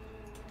feel?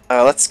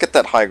 Let's get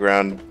that high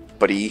ground,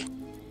 buddy.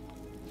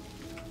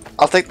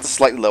 I'll take the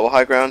slightly lower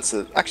high ground,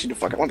 so... Actually, no,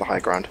 fuck, I want the high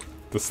ground.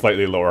 The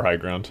slightly lower high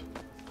ground.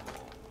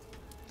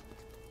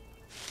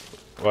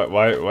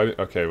 Why?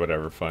 Okay,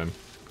 whatever, fine.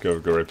 Go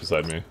right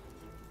beside me.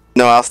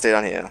 No, I'll stay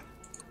down here.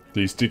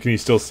 Can you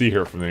still see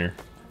her from there?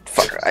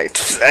 Fuck, I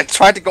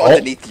tried to go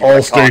underneath you.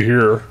 I'll stay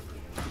here.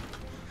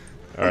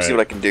 Let me see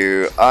what I can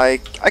do. I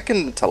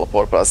can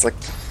teleport, but I was like,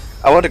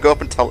 I want to go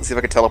up and see if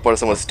I can teleport to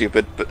someone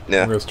stupid, but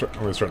yeah. I'm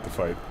gonna start the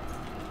fight.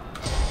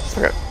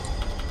 Okay.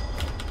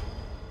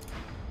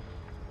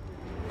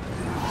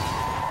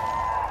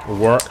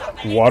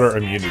 Water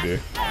immunity.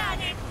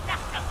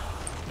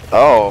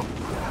 Oh.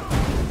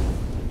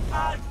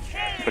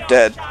 We're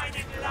dead.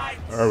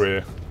 Are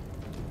we?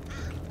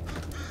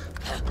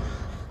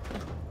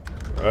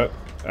 What?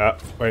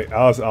 Wait,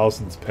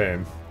 Allison's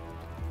pain.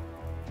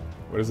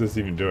 What is this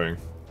even doing?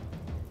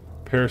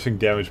 Piercing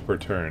damage per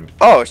turn.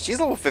 Oh, she's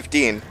level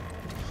 15.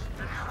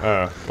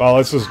 Well,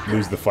 let's just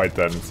lose the fight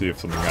then and see if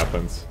something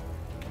happens.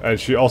 And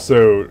she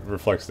also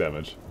reflects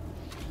damage.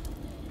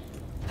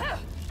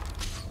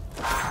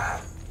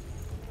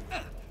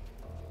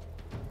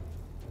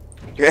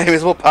 Your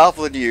enemy's more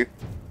powerful than you.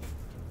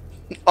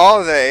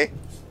 Are they?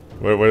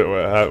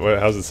 Wait,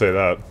 how's it say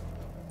that?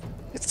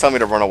 It's telling me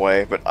to run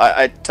away, but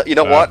you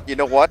know what? You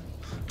know what?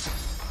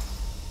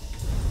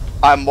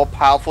 I'm more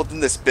powerful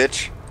than this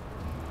bitch.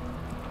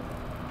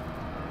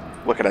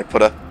 Where can I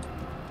put her?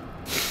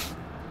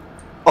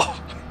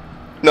 Oh,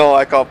 no,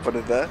 I can't put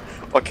her there.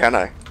 Or can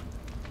I?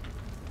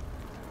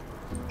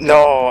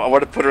 No, I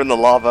want to put her in the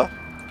lava.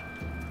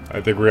 I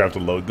think we have to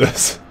load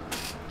this.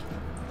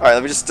 Alright,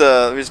 let me just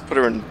put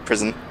her in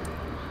prison.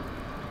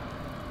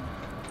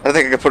 I don't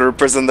think I can put her in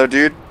prison though,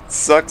 dude.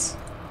 Sucks.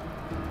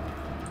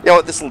 You know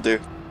what? This'll do.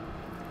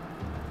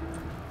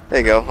 There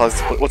you go.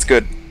 What's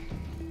good?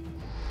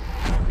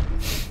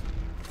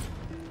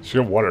 She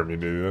got water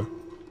immunity though.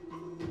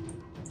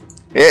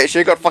 Yeah,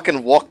 she got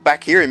fucking walk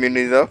back here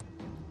immunity though.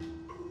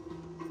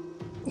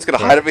 I'm just gonna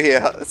hide over here.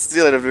 Let's see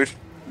you later, dude.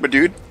 My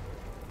dude.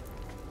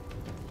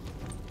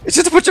 It's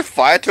just a bunch of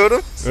fire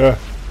totems. Yeah.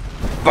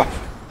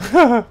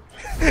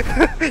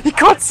 You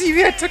can't see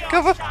me. I took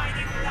cover.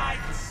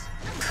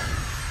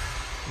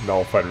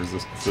 Nullify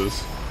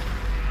resistances.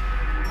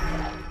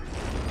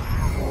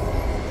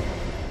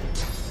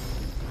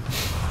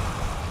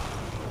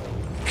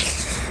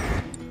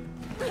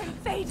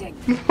 Fading.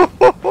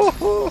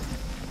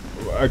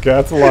 Okay,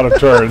 that's a lot of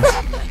turns.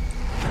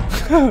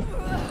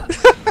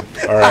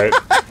 Alright.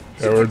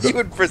 Yeah, You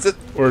in prison.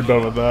 we're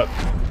done with that.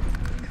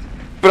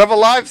 But I'm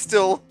alive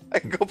still. I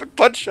can go up and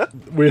punch her.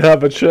 We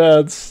have a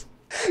chance.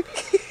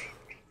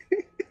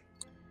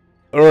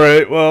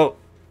 Alright, well.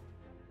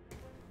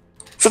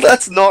 So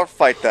let's not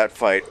fight that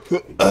fight.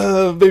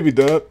 Maybe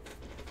not.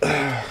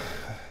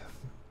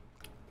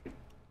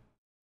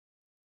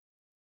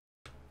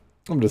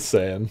 I'm just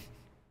saying.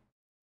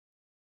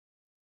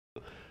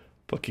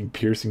 Fucking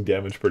piercing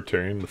damage per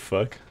turn, the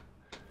fuck?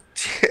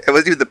 It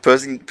wasn't even the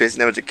piercing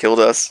damage that killed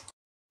us.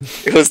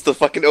 It was the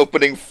fucking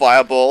opening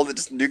fireball that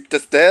just nuked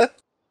us there.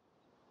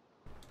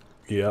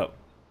 Yep.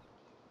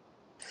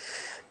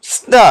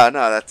 No,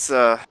 that's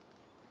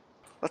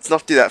let's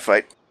not do that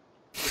fight.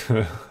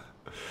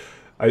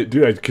 I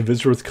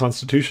convinced her with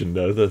Constitution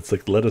though. That's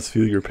like, let us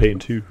feel your pain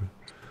too.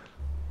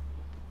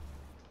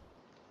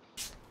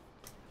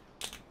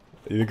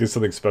 You think there's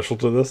something special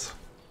to this?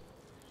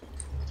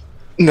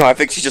 No, I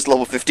think she's just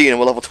level 15 and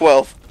we're level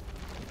 12.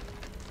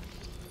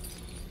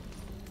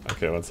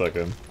 Okay, 1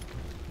 second.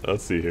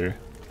 Let's see here.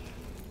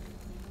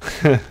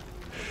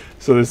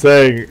 So they're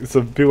saying,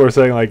 so people are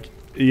saying like,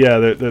 yeah,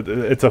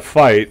 it's a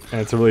fight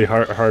and it's a really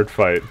hard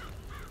fight.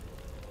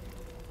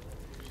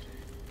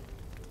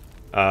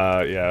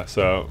 Yeah,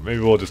 so maybe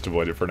we'll just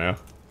avoid it for now.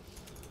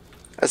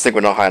 I just think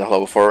we're not high enough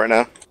level for it right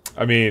now.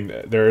 I mean,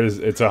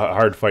 it's a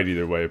hard fight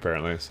either way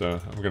apparently, so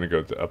I'm gonna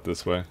go up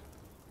this way. I'm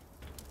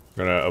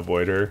gonna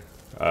avoid her,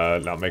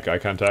 not make eye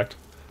contact.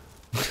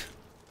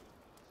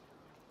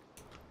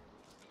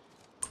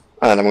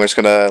 And I'm just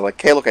gonna like,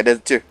 hey look, I did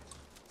it too.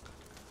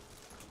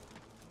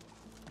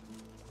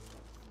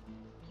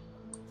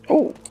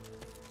 Oh.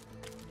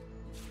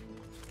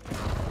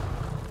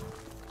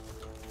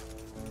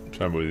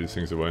 Try and move these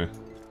things away.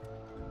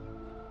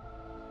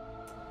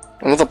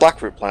 Another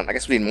blackroot plant. I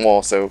guess we need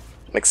more, so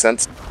makes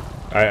sense.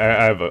 I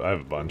have a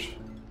bunch.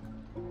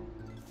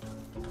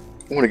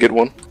 I want to get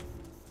one.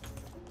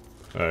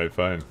 Alright,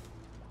 fine.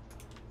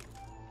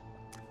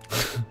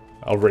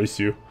 I'll race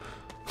you.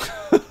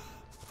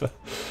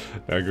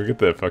 Now go get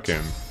the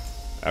fucking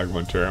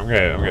augmenter. I'm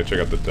gonna check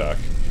out the dock.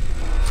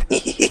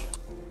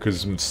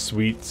 Cause some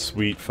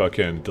sweet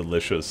fucking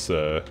delicious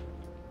a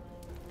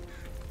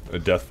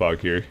death fog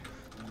here.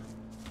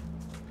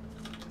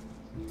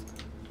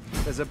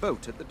 There's a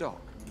boat at the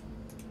dock.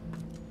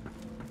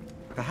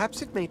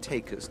 Perhaps it may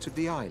take us to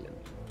the island.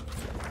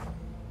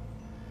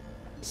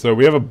 So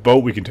we have a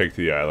boat we can take to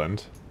the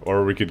island,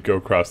 or we could go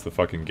across the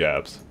fucking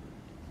gaps.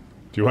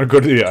 Do you want to go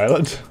to the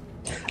island?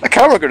 I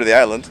kind of want to go to the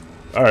island.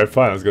 Alright,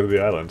 fine, let's go to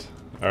the island.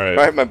 Alright.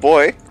 Alright, my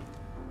boy.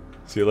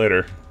 See you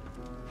later.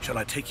 Shall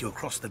I take you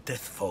across the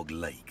Death Fog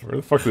Lake? Where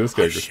the fuck did this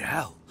guy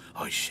go?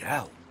 I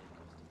shall.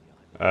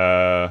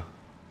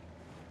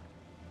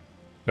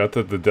 Not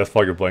that the Death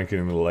Fog are blanking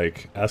in the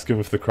lake. Ask him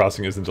if the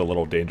crossing isn't a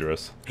little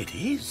dangerous. It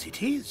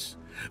is.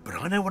 But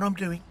I know what I'm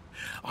doing.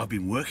 I've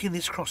been working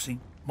this crossing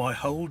my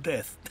whole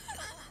death.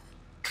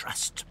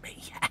 Trust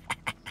me.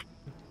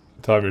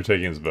 Tell him you're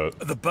taking his boat.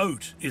 The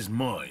boat is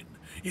mine.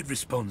 It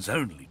responds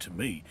only to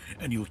me,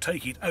 and you'll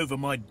take it over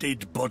my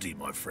dead body,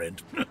 my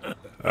friend.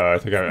 I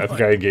think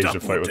I engaged a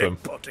fight with him.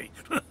 Body.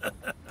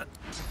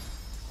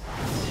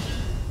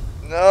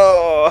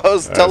 No, I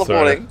was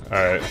teleporting.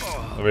 Alright.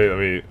 Let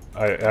me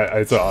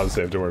it's an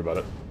autosave, don't worry about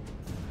it.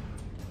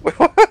 Wait,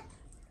 what?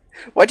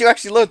 Why'd you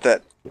actually load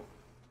that?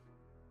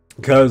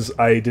 Because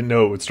I didn't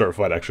know it would start a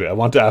fight, actually. I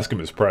wanted to ask him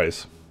his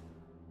price.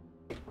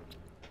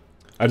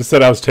 I just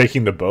said I was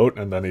taking the boat,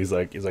 and then he's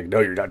like,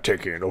 no, you're not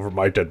taking it over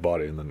my dead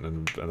body, and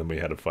then we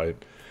had a fight.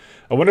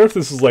 I wonder if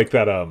this is like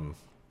that, I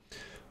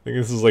think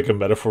this is like a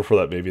metaphor for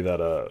that, maybe that,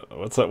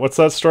 what's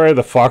that story?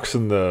 The fox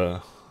and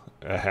the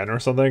hen or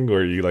something,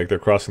 where you, like, they're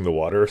crossing the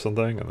water or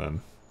something, and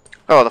then...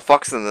 Oh, the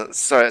fox and the...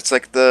 Sorry, it's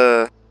like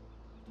the...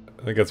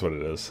 I think that's what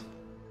it is.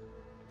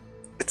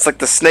 It's like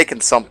the snake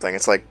and something.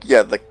 It's like,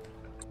 yeah, like...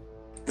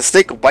 The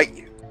snake will bite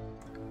you.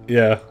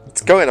 Yeah.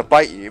 It's going to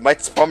bite you. It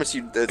might promise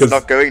you that it's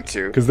not going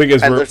to. Because the thing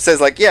is, and it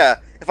says, like, yeah,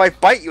 if I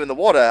bite you in the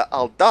water,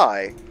 I'll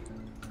die.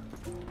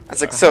 And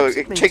it's like, so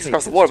it takes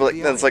across the water, but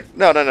like, then it's like,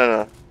 no.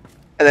 And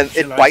then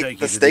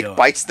the snake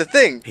bites the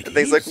thing. And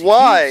thing's like,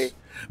 why?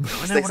 The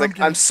snake's like,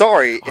 I'm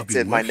sorry, it's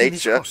in my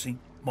nature.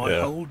 My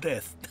whole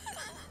death.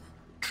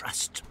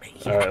 Trust me.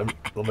 Alright,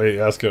 let me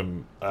ask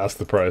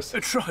the price.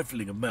 A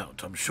trifling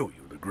amount, I'm sure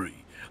you'll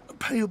agree.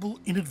 Payable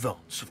in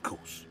advance, of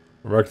course.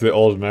 Remember, the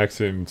old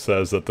maxim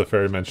says that the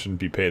ferryman shouldn't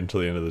be paid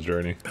until the end of the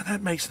journey. But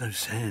that makes no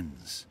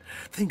sense.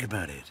 Think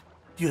about it.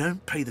 You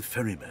don't pay the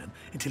ferryman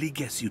until he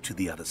gets you to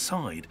the other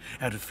side,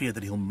 out of fear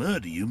that he'll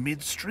murder you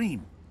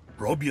midstream,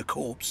 rob your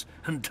corpse,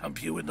 and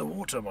dump you in the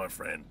water, my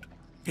friend.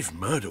 If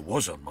murder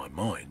was on my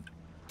mind,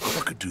 I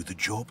could do the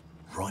job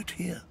right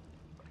here.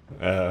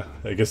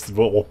 I guess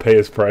we'll pay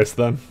his price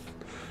then.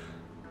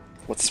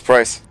 What's his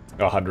price?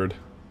 100.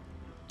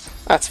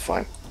 That's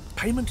fine.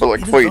 Payment but like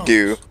before you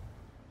do...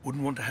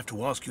 Wouldn't want to have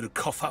to ask you to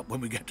cough up when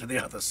we get to the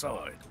other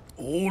side.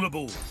 All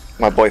aboard.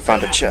 My boy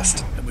found a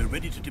chest. And we're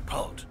ready to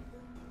depart.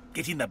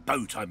 Get in the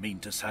boat, I mean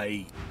to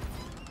say.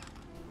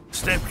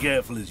 Step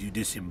careful as you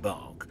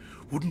disembark.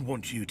 Wouldn't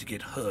want you to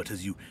get hurt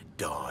as you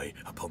die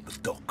upon the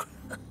dock.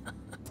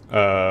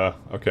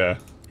 Okay.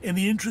 In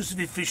the interest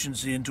of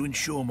efficiency and to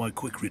ensure my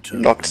quick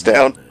return... Knocked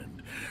down.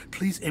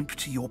 Please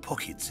empty your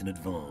pockets in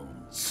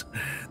advance.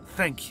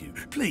 Thank you.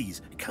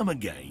 Please, come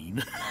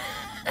again.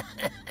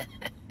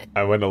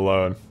 I went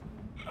alone.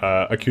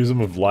 Accuse him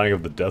of lying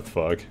of the death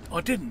fog.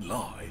 I didn't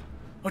lie.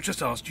 I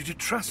just asked you to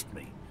trust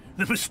me.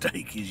 The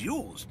mistake is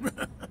yours.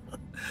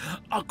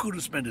 I could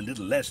have spent a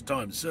little less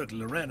time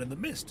circling around in the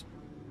mist,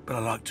 but I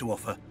like to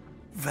offer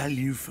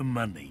value for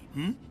money.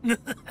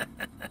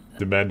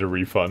 Demand a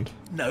refund.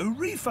 No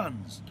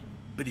refunds.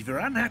 But if you're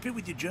unhappy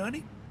with your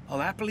journey, I'll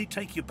happily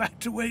take you back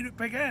to where it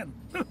began.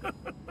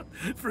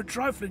 For a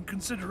trifling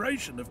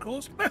consideration, of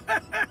course.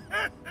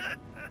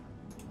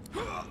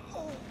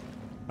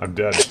 I'm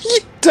dead. You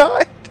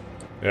died?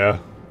 Yeah.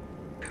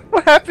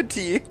 What happened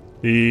to you?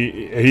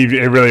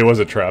 It really was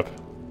a trap.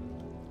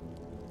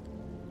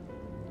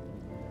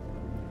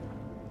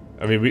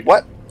 I mean, we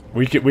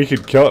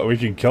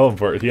can kill him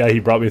for it. Yeah, he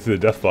brought me through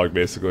the death fog,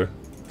 basically.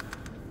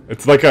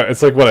 It's like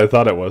what I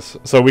thought it was.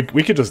 So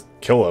we could just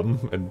kill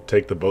him and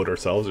take the boat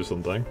ourselves or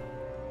something.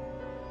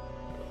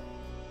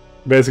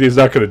 Basically, he's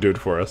not gonna do it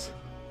for us.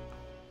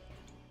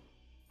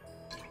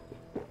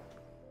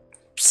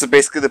 So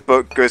basically the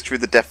boat goes through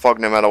the death fog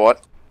no matter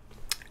what?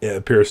 Yeah, it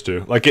appears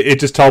to. Like, it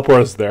just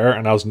teleported us there,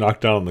 and I was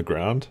knocked down on the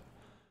ground.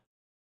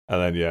 And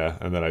then, yeah,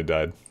 and then I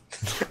died.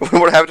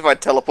 What happened if I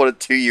teleported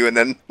to you and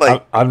then,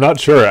 like... I'm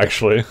not sure,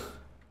 actually.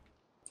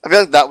 I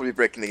feel like that would be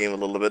breaking the game a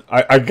little bit.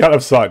 I kind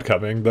of saw it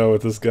coming, though,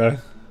 with this guy.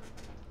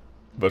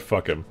 But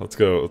fuck him. Let's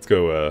go,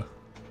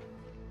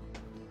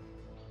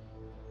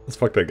 let's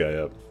fuck that guy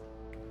up.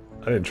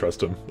 I didn't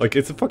trust him. Like,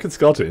 it's a fucking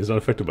skeleton. He's not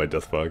affected by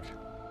death fog.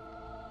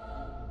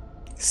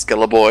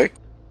 Skella boy.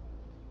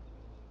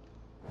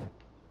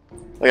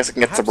 I guess I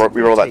can get to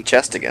reroll that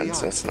chest again,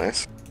 so that's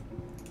nice.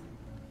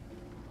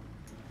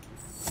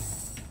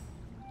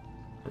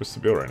 Where's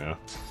Sibyl right now?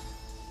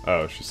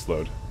 Oh, she's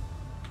slowed.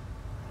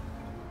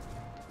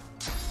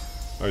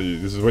 Oh,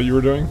 this is what you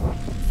were doing?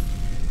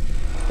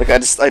 Like,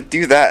 I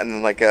do that and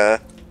then, like, I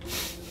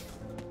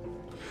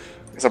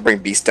guess I'll bring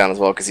Beast down as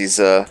well, because he's,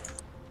 doesn't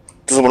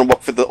want to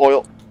walk for the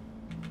oil.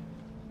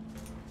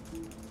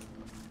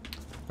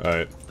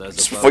 Alright.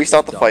 Just before you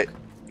start the fight,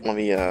 let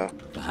me,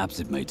 Perhaps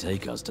it may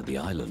take us to the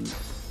island.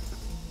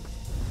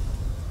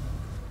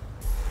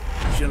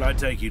 Shall I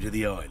take you to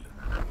the island?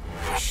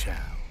 I shall.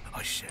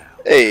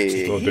 Hey. It's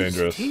still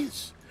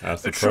dangerous.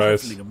 Ask the a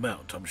price. trifling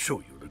amount, I'm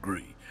sure you'll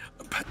agree.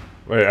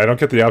 Wait, I don't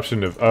get the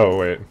option of... Oh,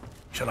 wait.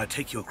 Shall I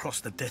take you across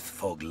the Death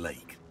Fog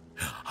Lake?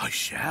 I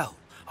shall.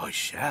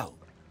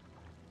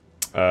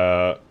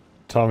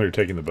 Tell me you're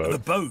taking the boat. The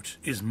boat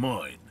is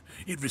mine.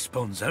 It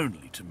responds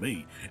only to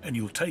me, and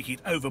you'll take it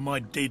over my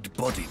dead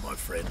body, my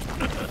friend.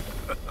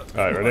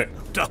 Alright, ready?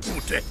 Double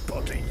dead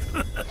body.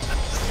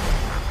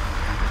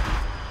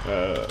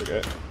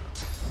 Okay.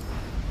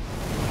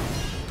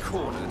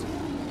 cornered.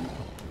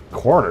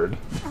 Cornered?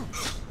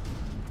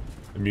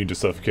 Immune to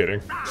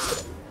suffocating.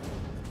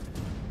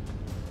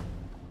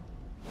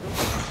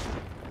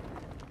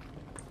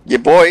 Yeah,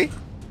 boy.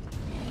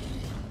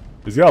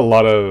 He's got a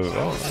lot of...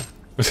 Oh.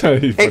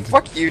 Hey,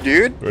 fuck you,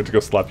 dude. We went to go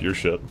slap your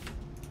shit.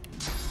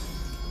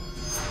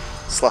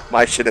 Slap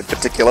my shit in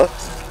particular.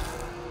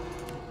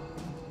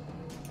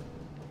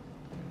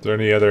 Is there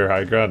any other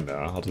high ground? No,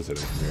 I'll just hit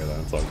it from here then.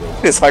 It's all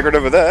good. There's high ground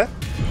over there.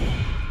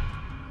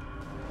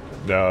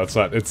 No, it's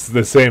not. It's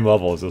the same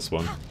level as this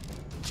one.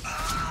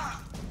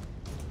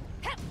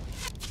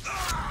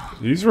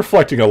 He's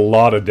reflecting a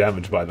lot of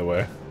damage, by the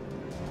way.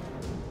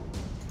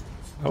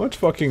 How much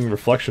fucking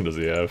reflection does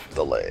he have?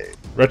 Delay.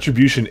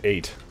 Retribution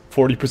 8.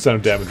 40%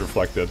 of damage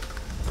reflected.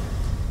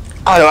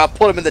 Oh no, I'll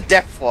put him in the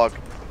death fog.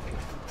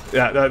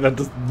 Yeah, that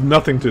does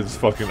nothing to his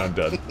fucking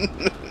undead.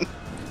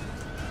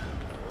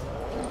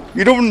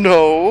 You don't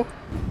know.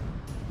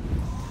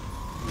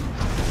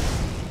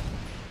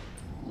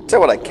 Tell you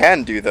what I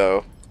can do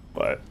though.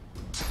 What?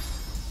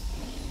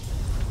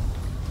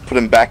 Put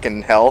him back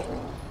in hell.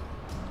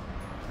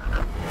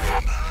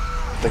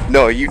 Like,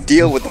 no, you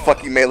deal with the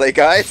fucking melee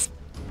guys.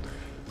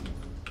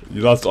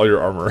 You lost all your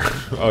armor.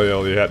 Oh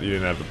yeah, you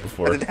didn't have it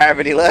before. I didn't have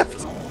any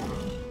left.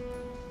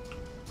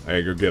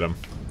 Hey, go get him.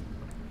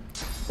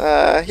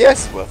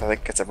 Yes. Well, I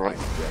think that's everyone.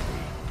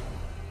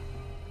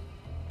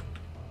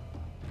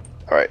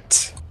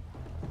 Alright.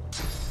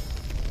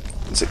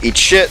 So eat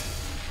shit.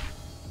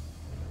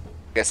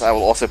 Guess I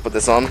will also put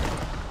this on.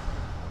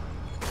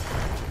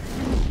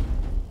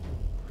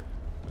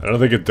 I don't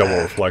think it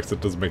double reflects. It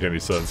doesn't make any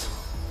sense.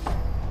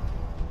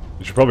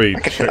 You should probably...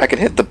 I can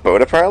hit the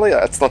boat apparently?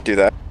 Let's not do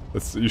that.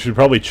 You should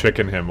probably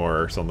chicken him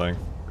or something.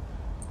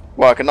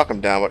 Well, I can knock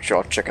him down, but sure,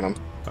 I'll chicken him.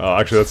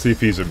 Actually, let's see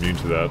if he's immune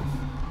to that.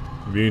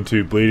 Immune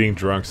to bleeding,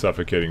 drunk,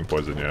 suffocating,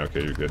 poison. Yeah,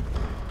 okay, you're good.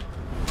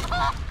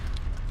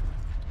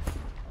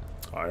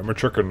 I am a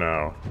chicken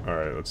now.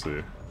 Alright, let's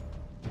see.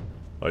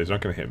 Oh, he's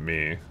not gonna hit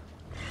me.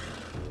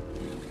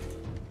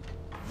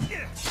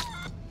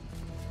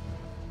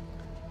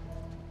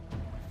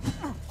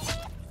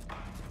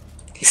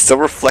 He's still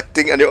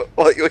reflecting, and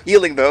you're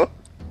healing though.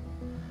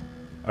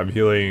 I'm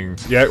healing.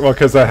 Yeah, well,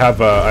 because I have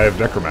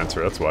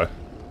Necromancer. That's why.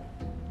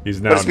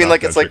 He's now. But it's mean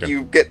like it's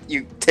chicken. like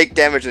you take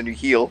damage and you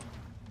heal.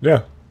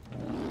 Yeah.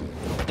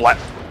 Blat.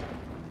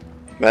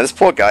 Man, this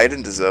poor guy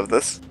didn't deserve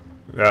this.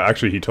 Yeah,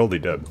 actually, he totally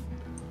did.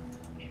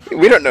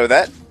 We don't know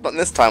that. Not in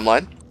this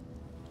timeline.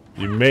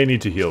 You may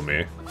need to heal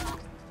me.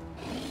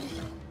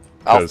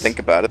 I'll think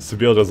about it.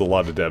 Sabine does a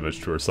lot of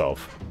damage to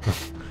herself.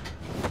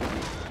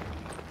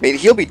 I mean,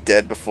 he'll be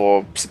dead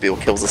before Sabine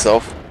kills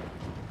herself.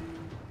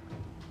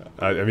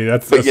 I mean,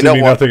 that's but assuming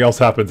you know nothing else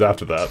happens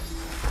after that.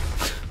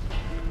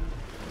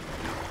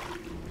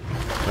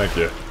 Thank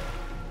you.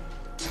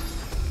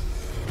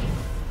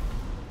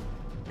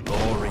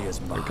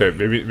 Okay,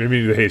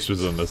 maybe the haste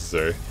was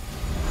unnecessary.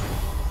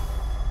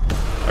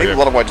 Maybe a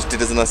lot of what I just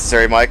did is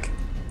unnecessary, Mike.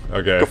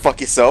 Okay. Go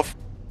fuck yourself.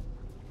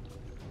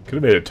 Could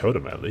have made a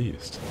totem at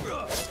least.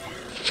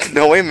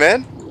 No way,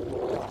 man.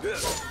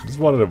 Just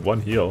wanted a one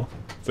heal.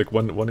 It's like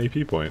one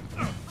AP point.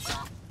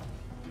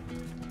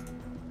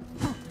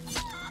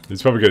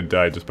 He's probably gonna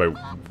die just by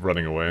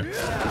running away.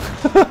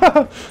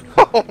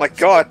 Oh my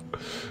god.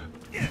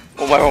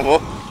 Oh my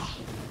homo.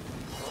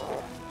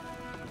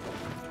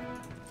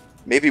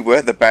 Maybe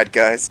we're the bad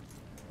guys.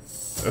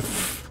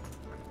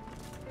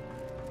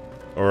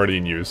 Already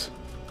in use.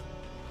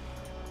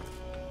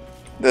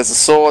 There's a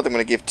sword I'm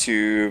gonna give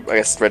to, I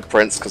guess, Red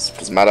Prince, because it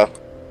doesn't matter.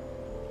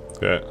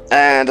 Yeah.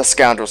 And a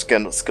scoundrel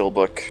skill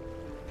book.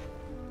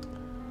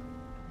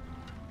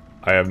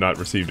 I have not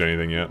received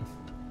anything yet.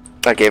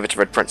 I gave it to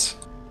Red Prince.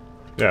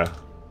 Yeah.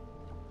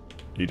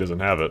 He doesn't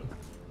have it.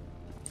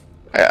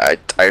 I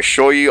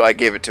assure you, I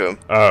gave it to him.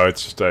 Oh,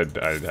 it's just I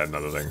had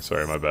another thing.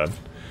 Sorry, my bad.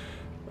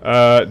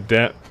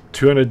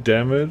 200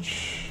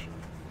 damage.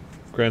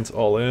 Grants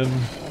all in.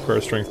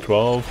 Requires strength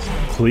 12.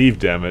 Cleave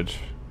damage.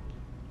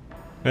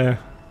 Eh.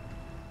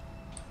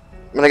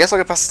 I mean, I guess I'll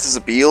go past it to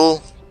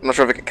Zabeel. I'm not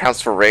sure if it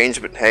counts for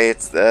range, but hey,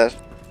 it's there.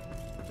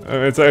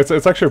 It's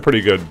actually a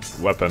pretty good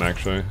weapon,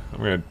 actually. I'm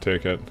gonna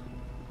take it.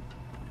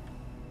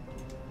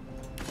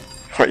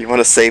 What, you want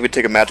to save and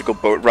take a magical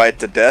boat ride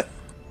to death?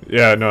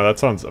 Yeah, no, that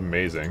sounds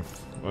amazing.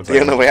 The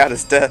only way out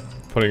is death.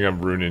 Putting a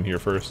rune in here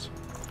first.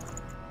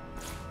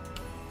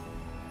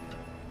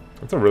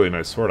 That's a really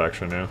nice sword,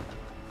 actually, now.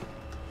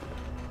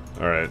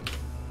 Alright.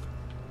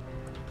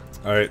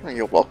 Alright.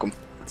 You're welcome.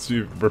 Let's see,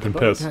 rip and The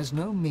boat piss. has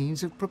no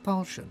means of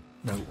propulsion.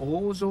 No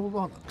oars or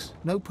rowlocks.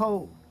 No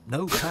pole.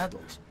 No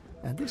paddles.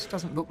 And this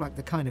doesn't look like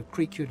the kind of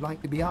creek you'd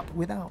like to be up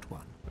without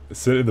one.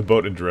 Sit in the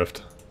boat and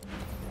drift.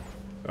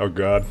 Oh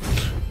god.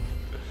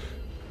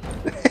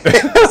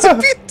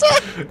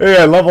 Hey,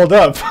 I leveled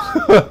up!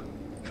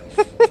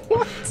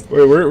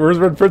 Wait, where's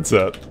Red Prince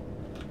at?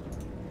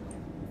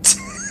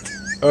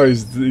 Oh,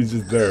 he's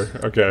just there.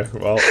 Okay,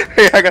 well.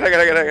 Hey, I got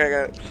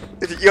it.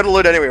 You gotta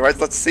load anyway, right?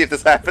 So let's see if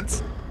this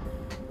happens.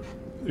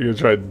 You gonna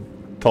try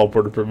and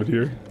teleport a permit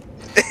here?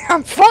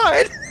 I'm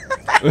fine!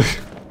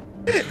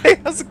 Hey,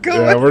 how's it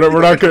going? Yeah,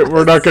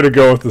 we're not gonna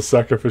go with the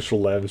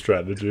sacrificial lamb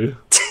strategy.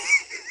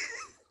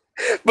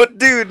 But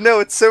dude, no,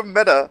 it's so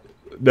meta.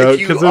 No, if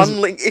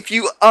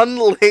you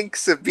unlink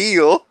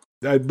Seville,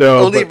 I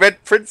know, only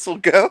Red Prince will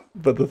go.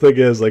 But the thing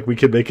is, like, we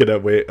can make it a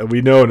way.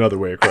 We know another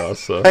way across.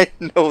 So I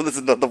know there's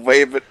another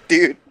way, but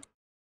dude,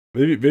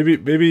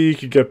 maybe you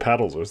could get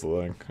paddles or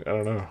something. I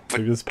don't know.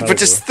 But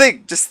just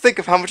think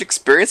of how much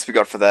experience we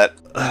got for that.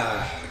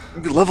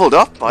 We leveled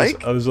up,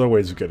 Mike. There's other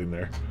ways of getting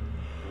there.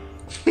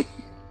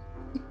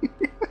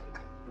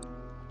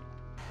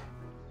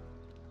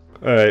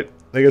 All right,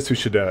 I guess we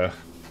should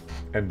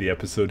end the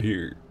episode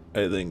here.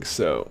 I think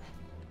so.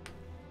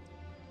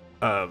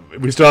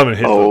 We still haven't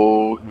hit.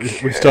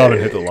 We still haven't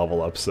hit the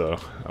level up, so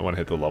I want to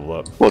hit the level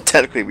up. Well,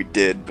 technically we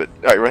did, but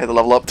alright, you want to hit the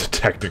level up?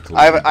 Technically,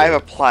 I have a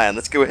plan.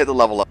 Let's go hit the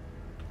level up.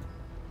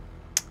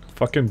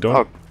 Fucking don't.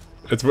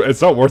 Oh.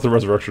 It's not worth the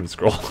resurrection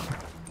scroll.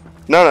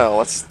 No,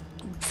 let's.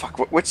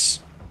 Fuck. Which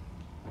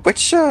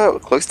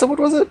close to what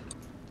was it?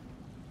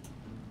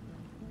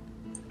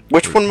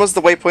 Which one was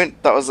the waypoint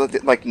that was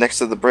like next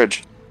to the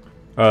bridge?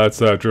 It's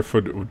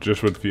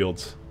Driftwood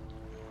Fields.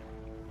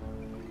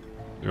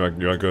 You want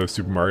to go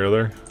Super Mario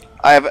there?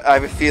 I have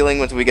a feeling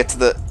when we get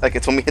to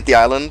it's when we hit the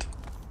island.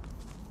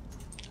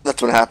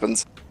 That's what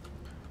happens.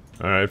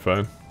 All right,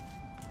 fine.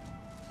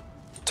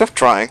 Tough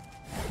trying.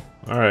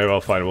 All right,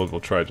 well, fine. We'll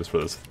try just for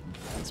this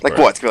like part.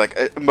 what? It's gonna be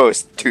like at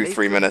most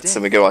 2-3 minutes,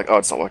 and we go like, oh,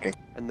 it's not working.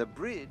 And the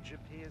bridge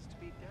appears to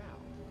be down.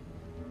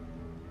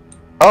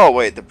 Oh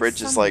wait, the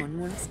bridge is like.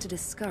 Someone wants to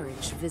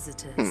discourage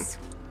visitors.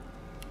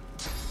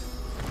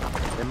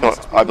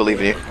 Oh, I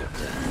believe in you.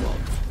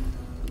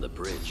 The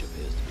bridge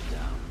appears to be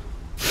down.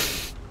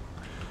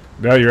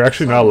 No, you're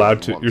actually not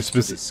allowed to.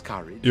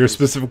 You're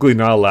specifically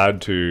not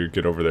allowed to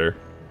get over there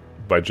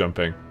by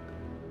jumping.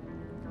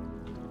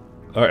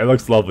 It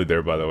looks lovely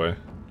there, by the way.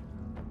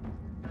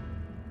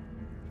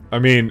 I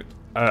mean,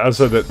 I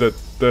said that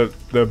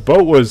the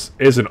boat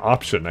is an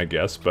option, I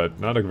guess, but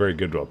not a very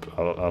good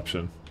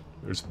option.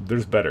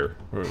 There's better.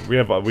 We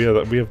have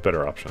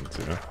better options,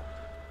 you know.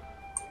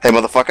 Hey,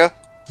 motherfucker!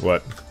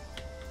 What?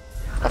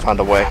 I found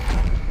a way.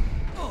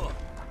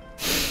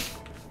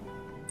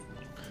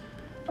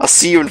 I'll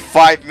see you in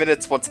 5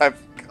 minutes once I've...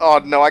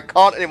 Oh no, I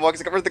can't anymore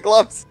because I got rid of the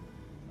gloves!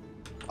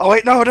 Oh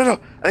wait, no! I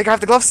think I have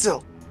the gloves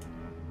still!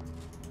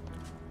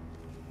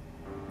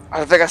 I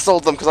don't think I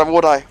sold them because why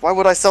would I? Why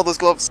would I sell those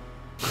gloves?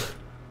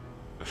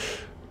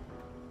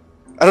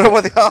 I don't know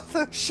where they are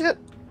though, shit!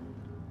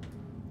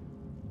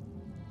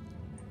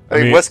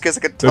 I mean, worst case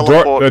I could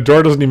teleport. The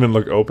door doesn't even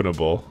look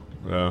openable.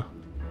 No.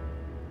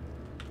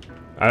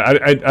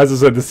 As I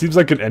said, this seems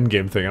like an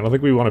endgame thing. I don't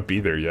think we want to be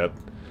there yet.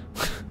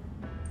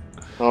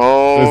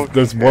 Oh,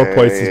 there's more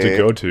places to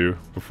go to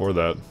before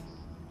that.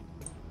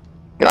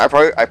 You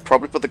know, I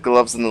probably put the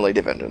gloves in the Lady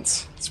of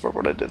Vengeance. That's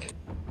what I did.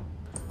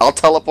 I'll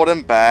teleport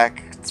him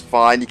back. It's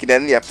fine. You can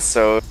end the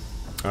episode.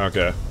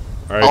 Okay.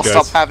 All right, I'll guys.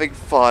 stop having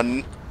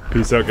fun.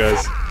 Peace out,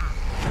 guys.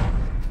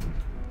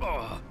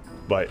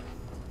 Bye.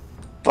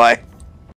 Bye.